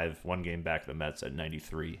 91-55, 1 game back of the Mets at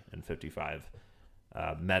 93-55.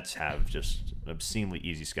 Mets have just an obscenely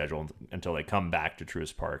easy schedule until they come back to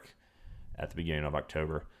Truist Park at the beginning of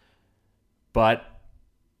October. But,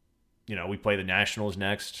 we play the Nationals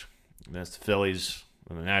next. And that's the Phillies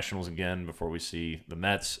and the Nationals again before we see the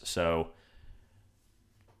Mets. So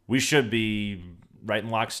we should be right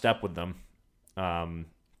in lockstep with them. We'll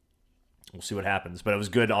see what happens. But it was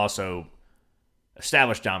good to also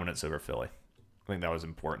establish dominance over Philly. I think that was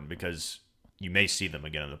important because you may see them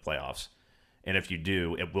again in the playoffs. And if you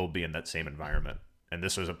do, it will be in that same environment. And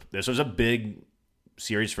this was a big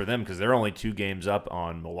series for them because they're only 2 games up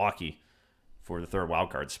on Milwaukee for the 3rd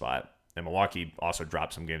wildcard spot. And Milwaukee also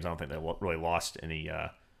dropped some games. I don't think they really lost any,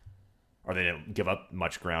 or they didn't give up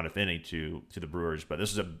much ground, if any, to the Brewers. But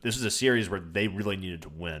this is a series where they really needed to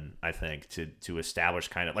win, I think, to establish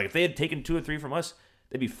kind of like if they had taken 2 or 3 from us,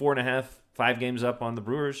 they'd be 4.5, 5 games up on the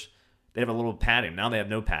Brewers. They'd have a little padding. Now they have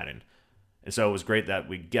no padding. And so it was great that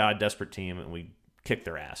we got a desperate team and we kicked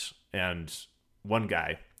their ass. And one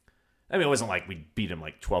guy, it wasn't like we beat him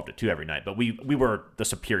like 12-2 every night, but we were the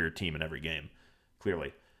superior team in every game,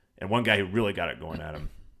 clearly. And one guy who really got it going at him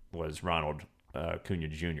was Ronald Acuna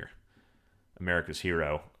Jr., America's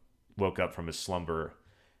hero. Woke up from his slumber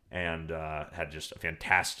and had just a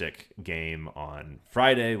fantastic game on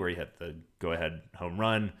Friday where he had the go-ahead home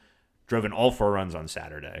run, drove in all 4 runs on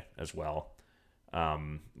Saturday as well.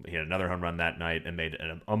 He had another home run that night and made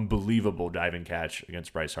an unbelievable diving catch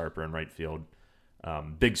against Bryce Harper in right field.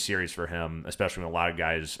 Big series for him, especially when a lot of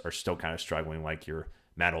guys are still kind of struggling, like your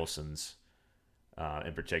Matt Olson's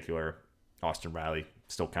in particular. Austin Riley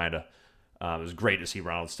still kind of. It was great to see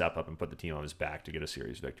Ronald step up and put the team on his back to get a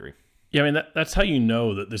series victory. Yeah, that's how you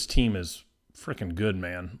know that this team is freaking good,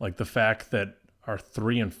 man. Like the fact that our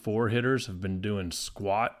 3 and 4 hitters have been doing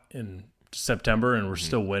squat in September and we're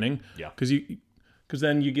still winning. Yeah. Because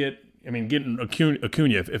then you get, getting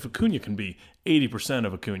Acuna, if Acuna can be 80%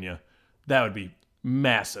 of Acuna, that would be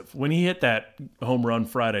massive. When he hit that home run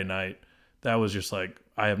Friday night, that was just like,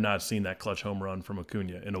 I have not seen that clutch home run from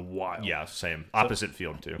Acuna in a while. Yeah, same. Opposite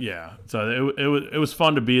field, too. Yeah. So it was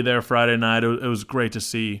fun to be there Friday night. It was great to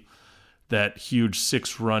see that huge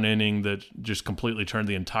 6-run inning that just completely turned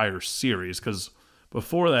the entire series. Because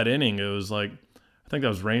before that inning, it was like, I think that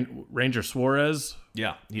was Ranger Suarez.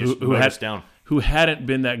 Yeah, he just mowed us down. Who hadn't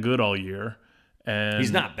been that good all year. And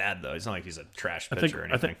He's not bad, though. It's not like he's a trash pitcher or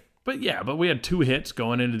anything. But we had 2 hits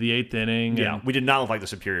going into the 8th inning. Yeah, we did not look like the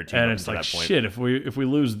superior team. And it's like, shit, if we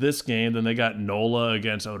lose this game, then they got Nola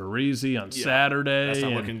against Odorizzi on Saturday. That's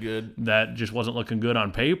not looking good. That just wasn't looking good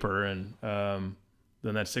on paper. And then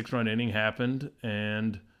that 6-run inning happened,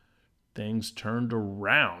 and things turned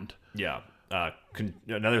around. Yeah.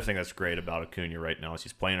 Another thing that's great about Acuna right now is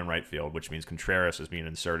he's playing in right field, which means Contreras is being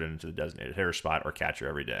inserted into the designated hitter spot or catcher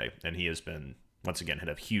every day. And he has been, once again, hit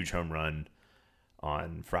a huge home run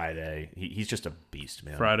on Friday. He's just a beast,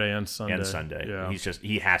 man. Friday and Sunday. Yeah.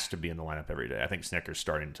 He has to be in the lineup every day. I think Snicker's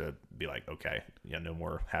starting to be like, okay, no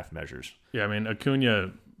more half measures. Yeah, I mean,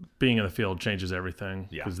 Acuna being in the field changes everything.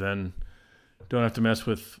 Yeah. Because then don't have to mess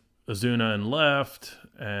with Ozuna in left,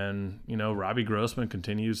 and Robbie Grossman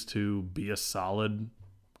continues to be a solid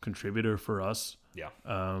contributor for us. Yeah.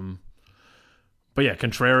 But yeah,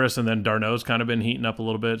 Contreras and then d'Arnaud's kind of been heating up a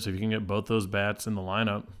little bit, so if you can get both those bats in the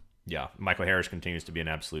lineup. Yeah, Michael Harris continues to be an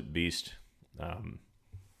absolute beast.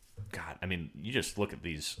 God, I mean, you just look at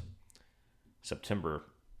these September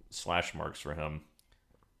slash marks for him.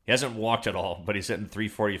 He hasn't walked at all, but he's hitting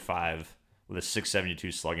 .345 with a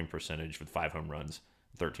 .672 slugging percentage with 5 home runs,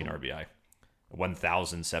 13 RBI,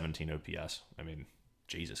 1,017 OPS. I mean,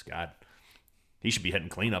 Jesus, God. He should be hitting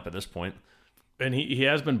cleanup at this point. And he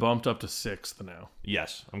has been bumped up to 6th now.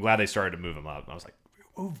 Yes. I'm glad they started to move him up. I was like,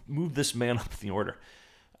 move this man up in the order.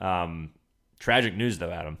 Tragic news, though,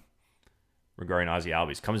 Adam, regarding Ozzie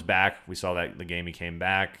Albies. Comes back. We saw that the game he came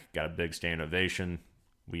back, got a big standing ovation.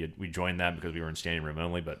 We joined that because we were in standing room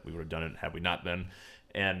only, but we would have done it had we not been.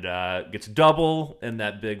 And gets a double in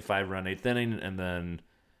that big 5-run 8th inning, and then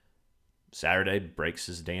Saturday breaks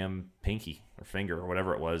his damn pinky or finger or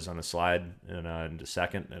whatever it was on a slide into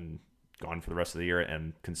second and gone for the rest of the year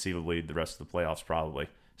and conceivably the rest of the playoffs probably.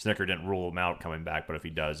 Snicker didn't rule him out coming back, but if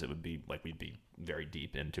he does, it would be like we'd be very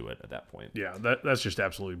deep into it at that point. Yeah, that's just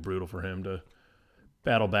absolutely brutal for him to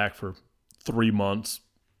battle back for 3 months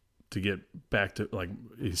to get back to, like,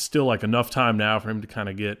 he's still like enough time now for him to kind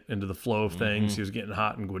of get into the flow of things. He was getting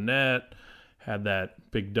hot in Gwinnett, had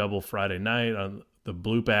that big double Friday night on the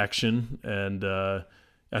bloop action, and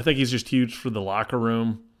I think he's just huge for the locker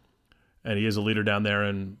room. And he is a leader down there,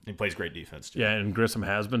 and he plays great defense too. Yeah, and Grissom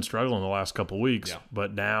has been struggling the last couple of weeks. Yeah.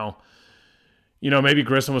 But now, maybe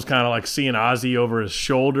Grissom was kind of like seeing Ozzie over his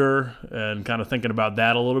shoulder and kind of thinking about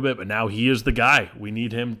that a little bit. But now he is the guy. We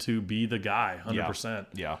need him to be the guy, 100%.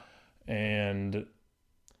 Yeah. And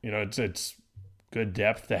it's good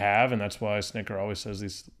depth to have, and that's why Snicker always says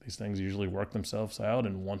these things usually work themselves out.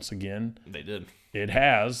 And once again, they did. It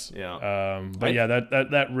has. Yeah. But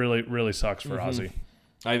that really really sucks for Ozzie.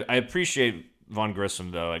 I appreciate Von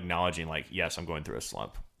Grissom, though, acknowledging, like, yes, I'm going through a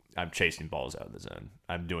slump. I'm chasing balls out of the zone.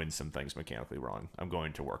 I'm doing some things mechanically wrong. I'm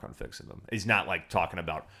going to work on fixing them. He's not, like, talking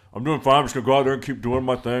about, I'm doing fine, I'm just going to go out there and keep doing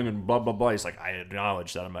my thing and blah, blah, blah. He's like, I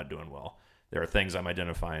acknowledge that I'm not doing well. There are things I'm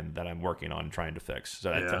identifying that I'm working on trying to fix.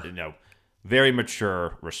 So that's, very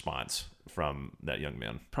mature response from that young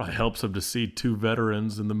man. Probably helps him to see 2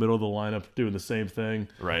 veterans in the middle of the lineup doing the same thing.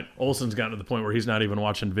 Right. Olsen's gotten to the point where he's not even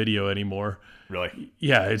watching video anymore. Really?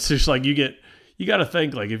 Yeah, it's just like you got to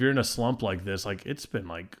think, like, if you're in a slump like this, like, it's been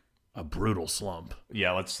like a brutal slump.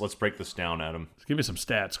 Yeah, let's break this down, Adam. Give me some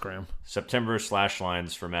stats, Graham. September slash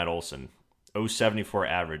lines for Matt Olson. 0.74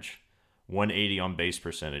 average, 180 on base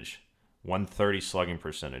percentage, 130 slugging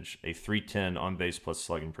percentage, a 310 on base plus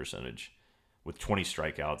slugging percentage, with 20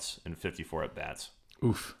 strikeouts and 54 at bats.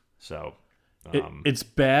 Oof. So it's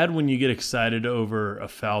bad when you get excited over a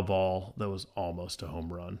foul ball that was almost a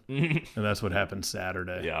home run. And that's what happened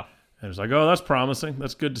Saturday. Yeah. And it's like, oh, that's promising.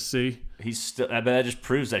 That's good to see. He's still, but that just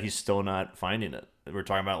proves that he's still not finding it. We were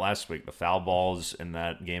talking about last week, the foul balls in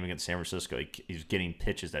that game against San Francisco. He's getting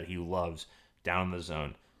pitches that he loves down in the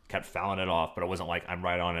zone. Kept fouling it off, but it wasn't like I'm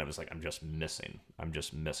right on it. It was like I'm just missing.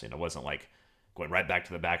 It wasn't like going right back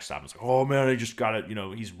to the backstop. It's like, oh man, I just got it.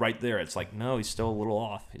 He's right there. It's like, no, he's still a little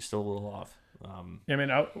off. I mean,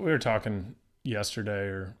 we were talking yesterday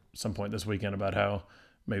or some point this weekend about how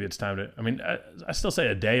maybe it's time to. I mean, I still say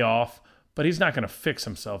a day off, but he's not going to fix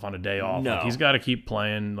himself on a day off. No. Like, he's got to keep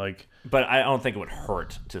playing. Like, but I don't think it would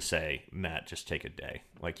hurt to say, Matt, just take a day.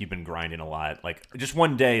 Like, you've been grinding a lot. Like, just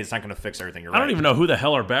one day is not going to fix everything. I don't even know who the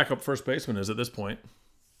hell our backup first baseman is at this point.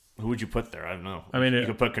 Who would you put there? I don't know. I mean, you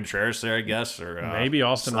could put Contreras there, I guess, or maybe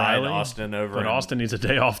Austin slide Riley. Austin over, but Austin needs a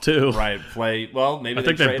day off too. Right? Play well. Maybe I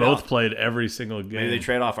think they trade both off. played every single game. Maybe they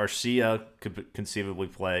trade off. Arcia could conceivably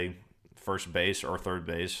play first base or third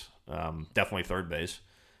base. Definitely third base.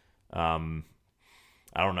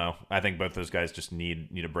 I don't know. I think both those guys just need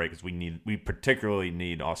a break because we particularly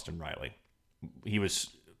need Austin Riley. He was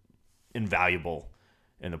invaluable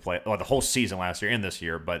in the whole season last year and this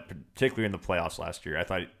year, but particularly in the playoffs last year. I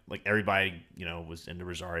thought like everybody, was into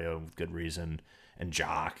Rosario with good reason and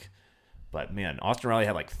Jock. But man, Austin Riley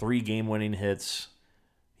had like 3 game-winning hits.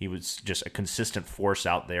 He was just a consistent force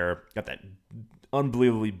out there. Got that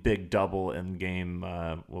unbelievably big double in game,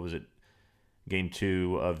 Game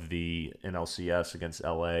 2 of the NLCS against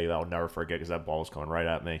LA. That I'll never forget because that ball was coming right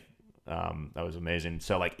at me. That was amazing.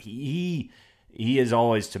 So like he is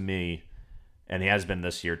always to me, and he has been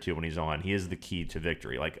this year too when he's on. He is the key to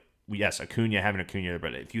victory. Like yes, having Acuna,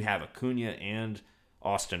 but if you have Acuna and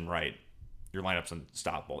Austin right, your lineup's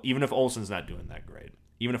unstoppable. Even if Olsen's not doing that great,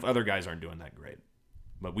 even if other guys aren't doing that great,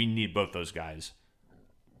 but we need both those guys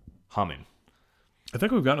humming. I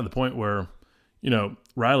think we've gotten to the point where,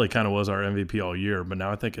 Riley kind of was our MVP all year, but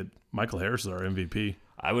now I think Michael Harris is our MVP.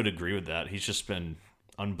 I would agree with that. He's just been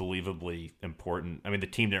unbelievably important. I mean, the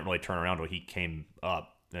team didn't really turn around when he came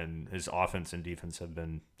up, and his offense and defense have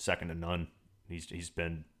been second to none. He's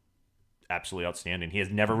been absolutely outstanding. He has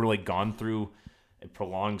never really gone through a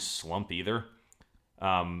prolonged slump either.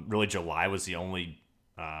 Really, July is the only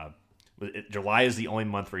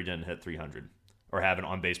month where he didn't hit 300 or have an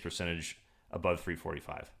on-base percentage above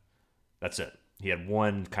 345. That's it. He had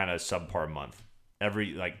one kind of subpar month.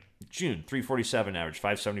 June, 347 average,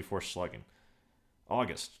 574 slugging.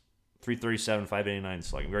 August, 337, 589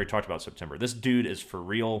 slugging. We already talked about September. This dude is for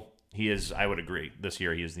real. He is, I would agree, this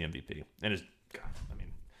year he is the MVP. And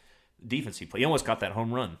defense he played. He almost got that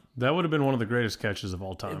home run. That would have been one of the greatest catches of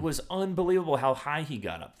all time. It was unbelievable how high he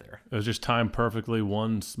got up there. It was just timed perfectly,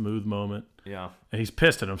 one smooth moment. Yeah. And he's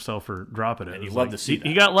pissed at himself for dropping it. And you love to see that.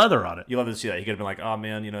 He got leather on it. You love to see that. He could have been like, oh,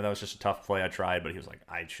 man, that was just a tough play. I tried. But he was like,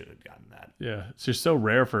 I should have gotten that. Yeah. It's just so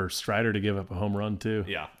rare for Strider to give up a home run, too.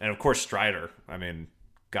 Yeah. And, of course, Strider,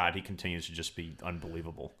 God, he continues to just be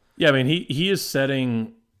unbelievable. Yeah, he is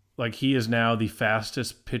setting, he is now the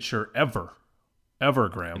fastest pitcher ever,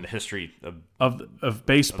 Graham. In the history of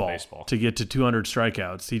baseball to get to 200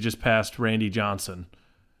 strikeouts. He just passed Randy Johnson.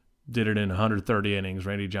 Did it in 130 innings.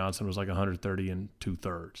 Randy Johnson was 130 and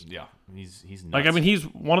 2/3. Yeah, he's nuts. He's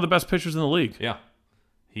one of the best pitchers in the league. Yeah,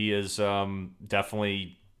 he is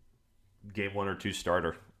definitely game 1 or 2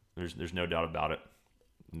 starter. There's no doubt about it.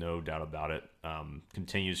 No doubt about it.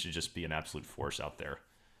 Continues to just be an absolute force out there.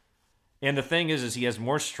 And the thing is he has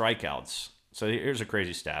more strikeouts. So here's a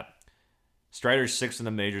crazy stat. Strider's 6th in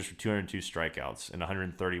the majors for 202 strikeouts in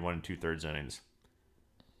 131 and 2/3 innings.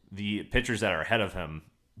 The pitchers that are ahead of him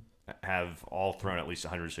have all thrown at least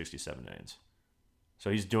 167 innings. So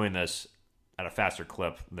he's doing this at a faster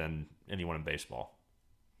clip than anyone in baseball.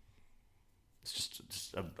 It's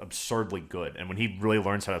just absurdly good. And when he really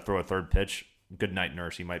learns how to throw a third pitch, good night,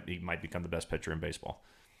 nurse. He might become the best pitcher in baseball.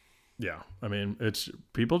 Yeah, it's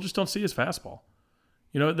people just don't see his fastball.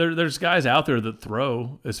 There's guys out there that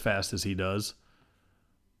throw as fast as he does,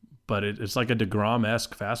 but it's like a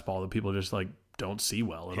DeGrom-esque fastball that people just don't see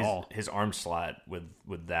well at all. His arm slat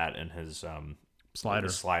with that and his slider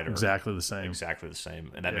exactly the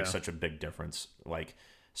same, and that makes such a big difference. Like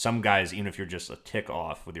some guys, even if you're just a tick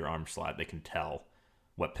off with your arm slat, they can tell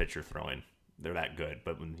what pitch you're throwing. They're that good,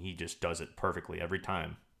 but when he just does it perfectly every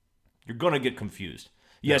time, you're gonna get confused.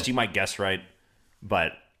 Yes, you might guess right,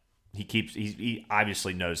 but he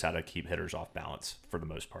obviously knows how to keep hitters off balance for the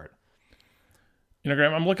most part.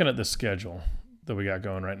 Graham, I'm looking at the schedule that we got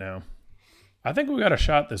going right now. I think we got a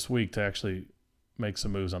shot this week to actually make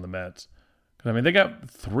some moves on the Mets. Because, they got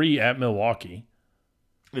 3 at Milwaukee.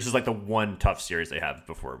 This is the one tough series they have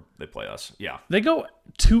before they play us. Yeah. They go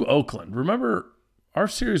to Oakland. Remember, our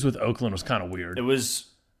series with Oakland was kind of weird. It was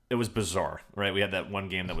bizarre, right? We had that one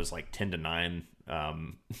game that was 10-9.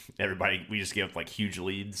 We just gave up huge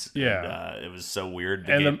leads. Yeah. And, it was so weird.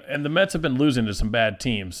 And the Mets have been losing to some bad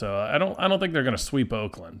teams, so I don't think they're going to sweep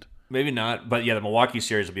Oakland. Maybe not, but yeah, the Milwaukee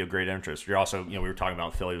series will be of great interest. You're also, we were talking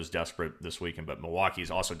about Philly was desperate this weekend, but Milwaukee's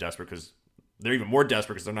also desperate because they're even more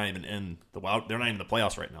desperate because they're not even in the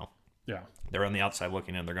playoffs right now. Yeah, they're on the outside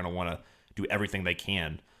looking in. They're going to want to do everything they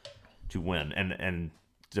can to win and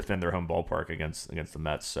defend their home ballpark against the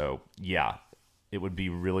Mets. So yeah, it would be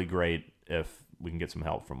really great if we can get some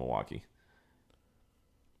help from Milwaukee.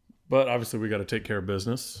 But obviously, we got to take care of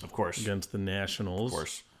business, of course, against the Nationals, of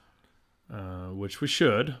course. Which we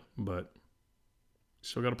should, but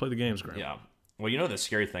Still got to play the games, Graham. Yeah. Well, the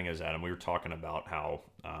scary thing is, Adam, we were talking about how,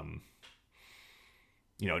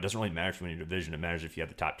 it doesn't really matter if you win your division. It matters if you have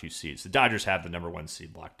the top 2 seeds. The Dodgers have the number 1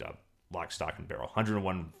 seed locked up, lock, stock, and barrel.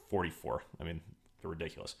 101-44. I mean, they're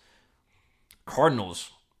ridiculous.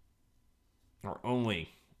 Cardinals are only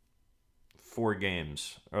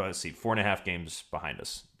 4.5 games behind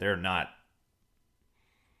us. They're not,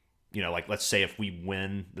 let's say if we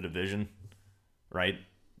win the division, right,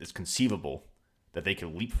 it's conceivable that they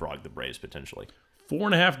could leapfrog the Braves potentially.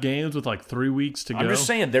 4.5 games with 3 weeks to go. I'm just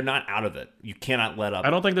saying they're not out of it. You cannot let up. I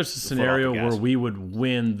don't think there's a scenario where we would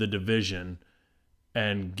win the division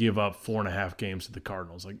and give up 4.5 games to the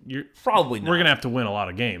Cardinals. You're probably not. We're gonna have to win a lot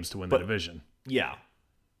of games to win the division. Yeah.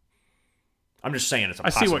 I'm just saying it's a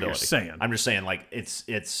possibility. I see what you're saying. I'm just saying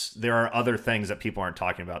it's there are other things that people aren't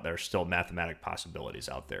talking about that are still mathematic possibilities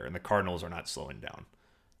out there, and the Cardinals are not slowing down.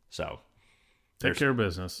 So take care of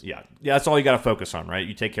business. Yeah, that's all you got to focus on, right?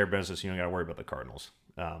 You take care of business, you don't got to worry about the Cardinals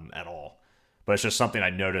at all. But it's just something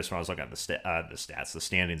I noticed when I was looking at the stats, the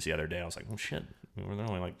standings the other day. I was like, oh shit, we're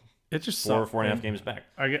only it's just 4.5 games back.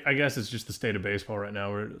 I guess it's just the state of baseball right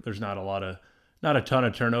now, where there's not a ton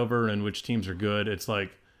of turnover, and which teams are good. It's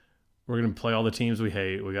like we're gonna play all the teams we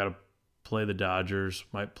hate. We got to play the Dodgers,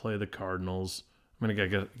 might play the Cardinals. I mean,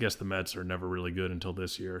 I guess the Mets are never really good until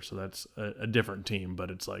this year, so that's a different team. But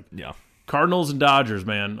it's Cardinals and Dodgers,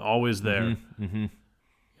 man, always there. Mm-hmm.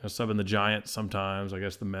 Subbing the Giants sometimes. I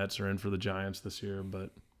guess the Mets are in for the Giants this year,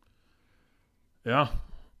 but yeah,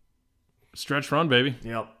 stretch run, baby.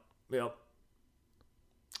 Yep.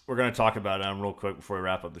 We're going to talk about real quick before we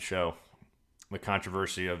wrap up the show. The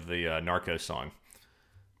controversy of the Narco song.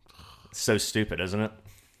 It's so stupid, isn't it?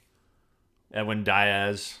 Edwin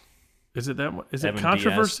Diaz. Is it that? Is it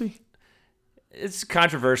controversy? Diaz. It's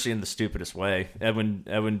controversy in the stupidest way.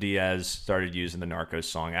 Edwin Diaz started using the Narcos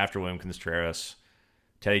song after William Contreras.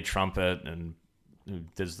 Teddy Trumpet, and who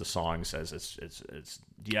does the song, says it's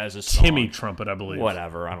Diaz's song. Timmy Trumpet, I believe.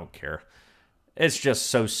 Whatever, I don't care. It's just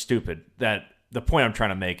so stupid that the point I'm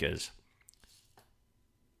trying to make is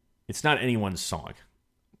it's not anyone's song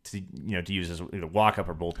to use as either walk up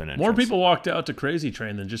or bullpen entrance. More people walked out to Crazy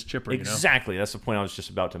Train than just Chipper. Exactly, that's the point I was just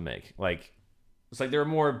about to make. It's like there are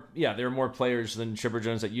more players than Chipper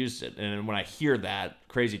Jones that used it. And when I hear that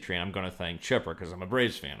Crazy Train, I'm going to thank Chipper because I'm a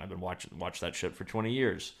Braves fan. I've been watch that shit for 20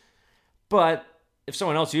 years. But if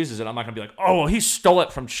someone else uses it, I'm not going to be like, oh, well, he stole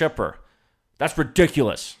it from Chipper. That's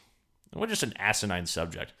ridiculous. What just an asinine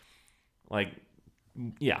subject.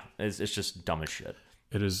 It's just dumb as shit.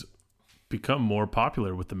 It has become more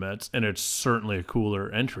popular with the Mets, and it's certainly a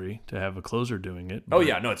cooler entry to have a closer doing it. But,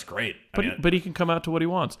 it's great. But he can come out to what he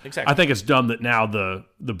wants. Exactly. I think it's dumb that now the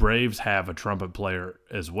Braves have a trumpet player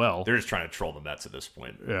as well. They're just trying to troll the Mets at this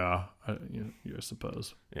point. Yeah, I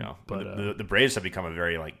suppose. Yeah, but the Braves have become a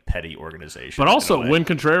very petty organization. But also, when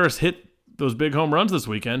Contreras hit those big home runs this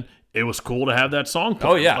weekend, it was cool to have that song played.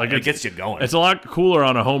 Oh yeah, it gets you going. It's a lot cooler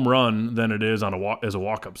on a home run than it is on as a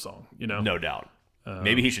walk-up song. No doubt.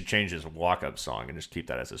 Maybe he should change his walk-up song and just keep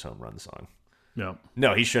that as his home run song. Yeah.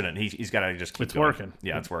 No, he shouldn't. He's got to just keep going. Working.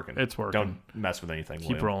 Yeah, it's working. It's working. Don't mess with anything, Keep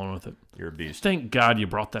William. rolling with it. You're a beast. Thank God you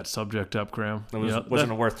brought that subject up, Graham. It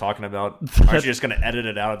wasn't worth talking about. Aren't you just going to edit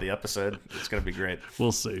it out of the episode? It's going to be great.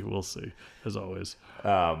 We'll see, as always.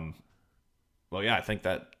 Well, yeah, I think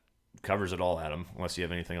that covers it all, Adam, unless you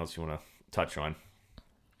have anything else you want to touch on.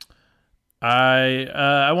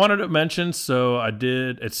 I wanted to mention, so I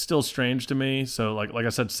did. It's still strange to me. So like I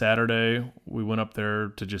said, Saturday we went up there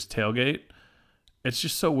to just tailgate. It's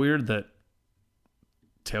just so weird that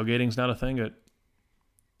tailgating's not a thing at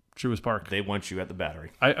Truist Park. They want you at the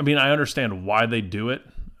Battery. I mean, I understand why they do it,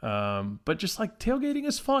 but just tailgating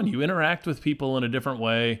is fun. You interact with people in a different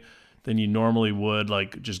way than you normally would,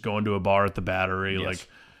 just going to a bar at the Battery. Yes.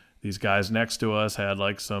 These guys next to us had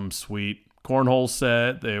some sweet cornhole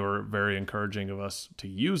set. They were very encouraging of us to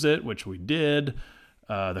use it, which we did.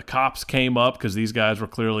 The cops came up because these guys were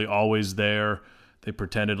clearly always there. They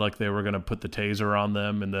pretended like they were going to put the taser on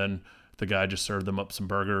them, and then the guy just served them up some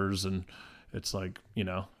burgers, and it's it's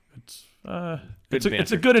a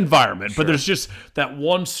good environment. Sure. But there's just that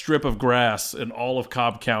one strip of grass in all of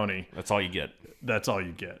Cobb County. That's all you get. That's all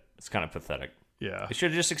you get. It's kind of pathetic. Yeah. They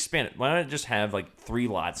should have just expanded. Why not just have 3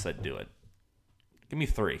 lots that do it? Give me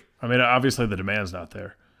 3. I mean, obviously the demand's not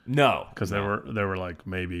there. No, because there were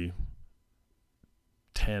maybe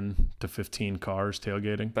 10 to 15 cars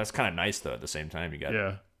tailgating. That's kind of nice though. At the same time, you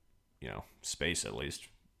got space at least.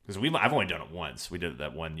 Because I've only done it once. We did it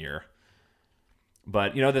that one year.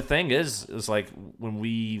 But the thing is when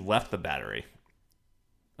we left the Battery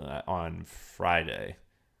on Friday,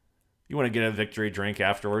 You want to get a victory drink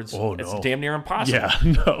afterwards? Oh, no. It's damn near impossible. Yeah,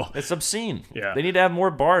 no. It's obscene. Yeah. They need to have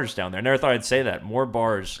more bars down there. I never thought I'd say that. More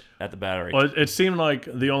bars at the Battery. Well, it seemed like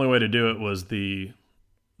the only way to do it was the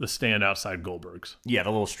stand outside Goldberg's. Yeah, the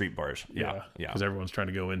little street bars. Yeah. Because everyone's trying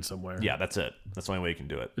to go in somewhere. Yeah, that's it. That's the only way you can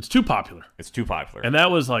do it. It's too popular. It's too popular. And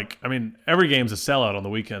that was like, I mean, every game's a sellout on the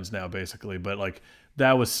weekends now, basically. But like,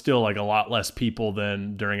 that was still like a lot less people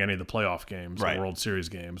than during any of the playoff games, Right. the World Series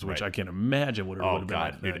games, which Right. I can't imagine what it would Oh have been.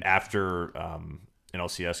 god, like dude! then. After an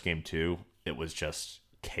LCS game 2, it was just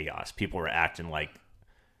chaos. People were acting like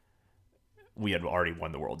we had already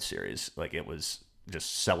won the World Series. Like it was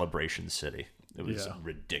just celebration city. It was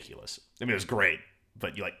ridiculous. I mean, it was great,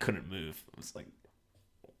 but you like couldn't move. It was like,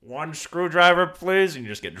 one screwdriver, please, and you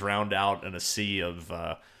just get drowned out in a sea of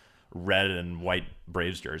red and white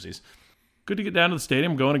Braves jerseys. Good to get down to the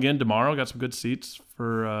stadium. Going again tomorrow. Got some good seats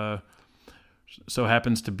for. So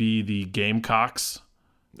happens to be the Gamecocks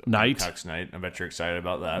night. Gamecocks night. I bet you're excited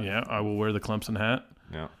about that. Yeah, I will wear the Clemson hat.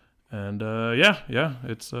 Yeah. And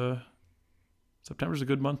it's September's a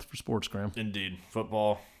good month for sports, Graham. Indeed.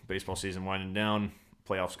 Football, baseball season winding down,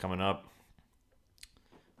 playoffs coming up,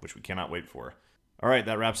 which we cannot wait for. All right,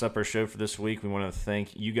 that wraps up our show for this week. We want to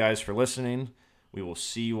thank you guys for listening. We will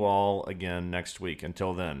see you all again next week.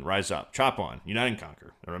 Until then, rise up, chop on, unite and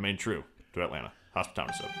conquer, and remain true to Atlanta.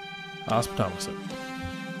 Hospitalis. Hospitalis.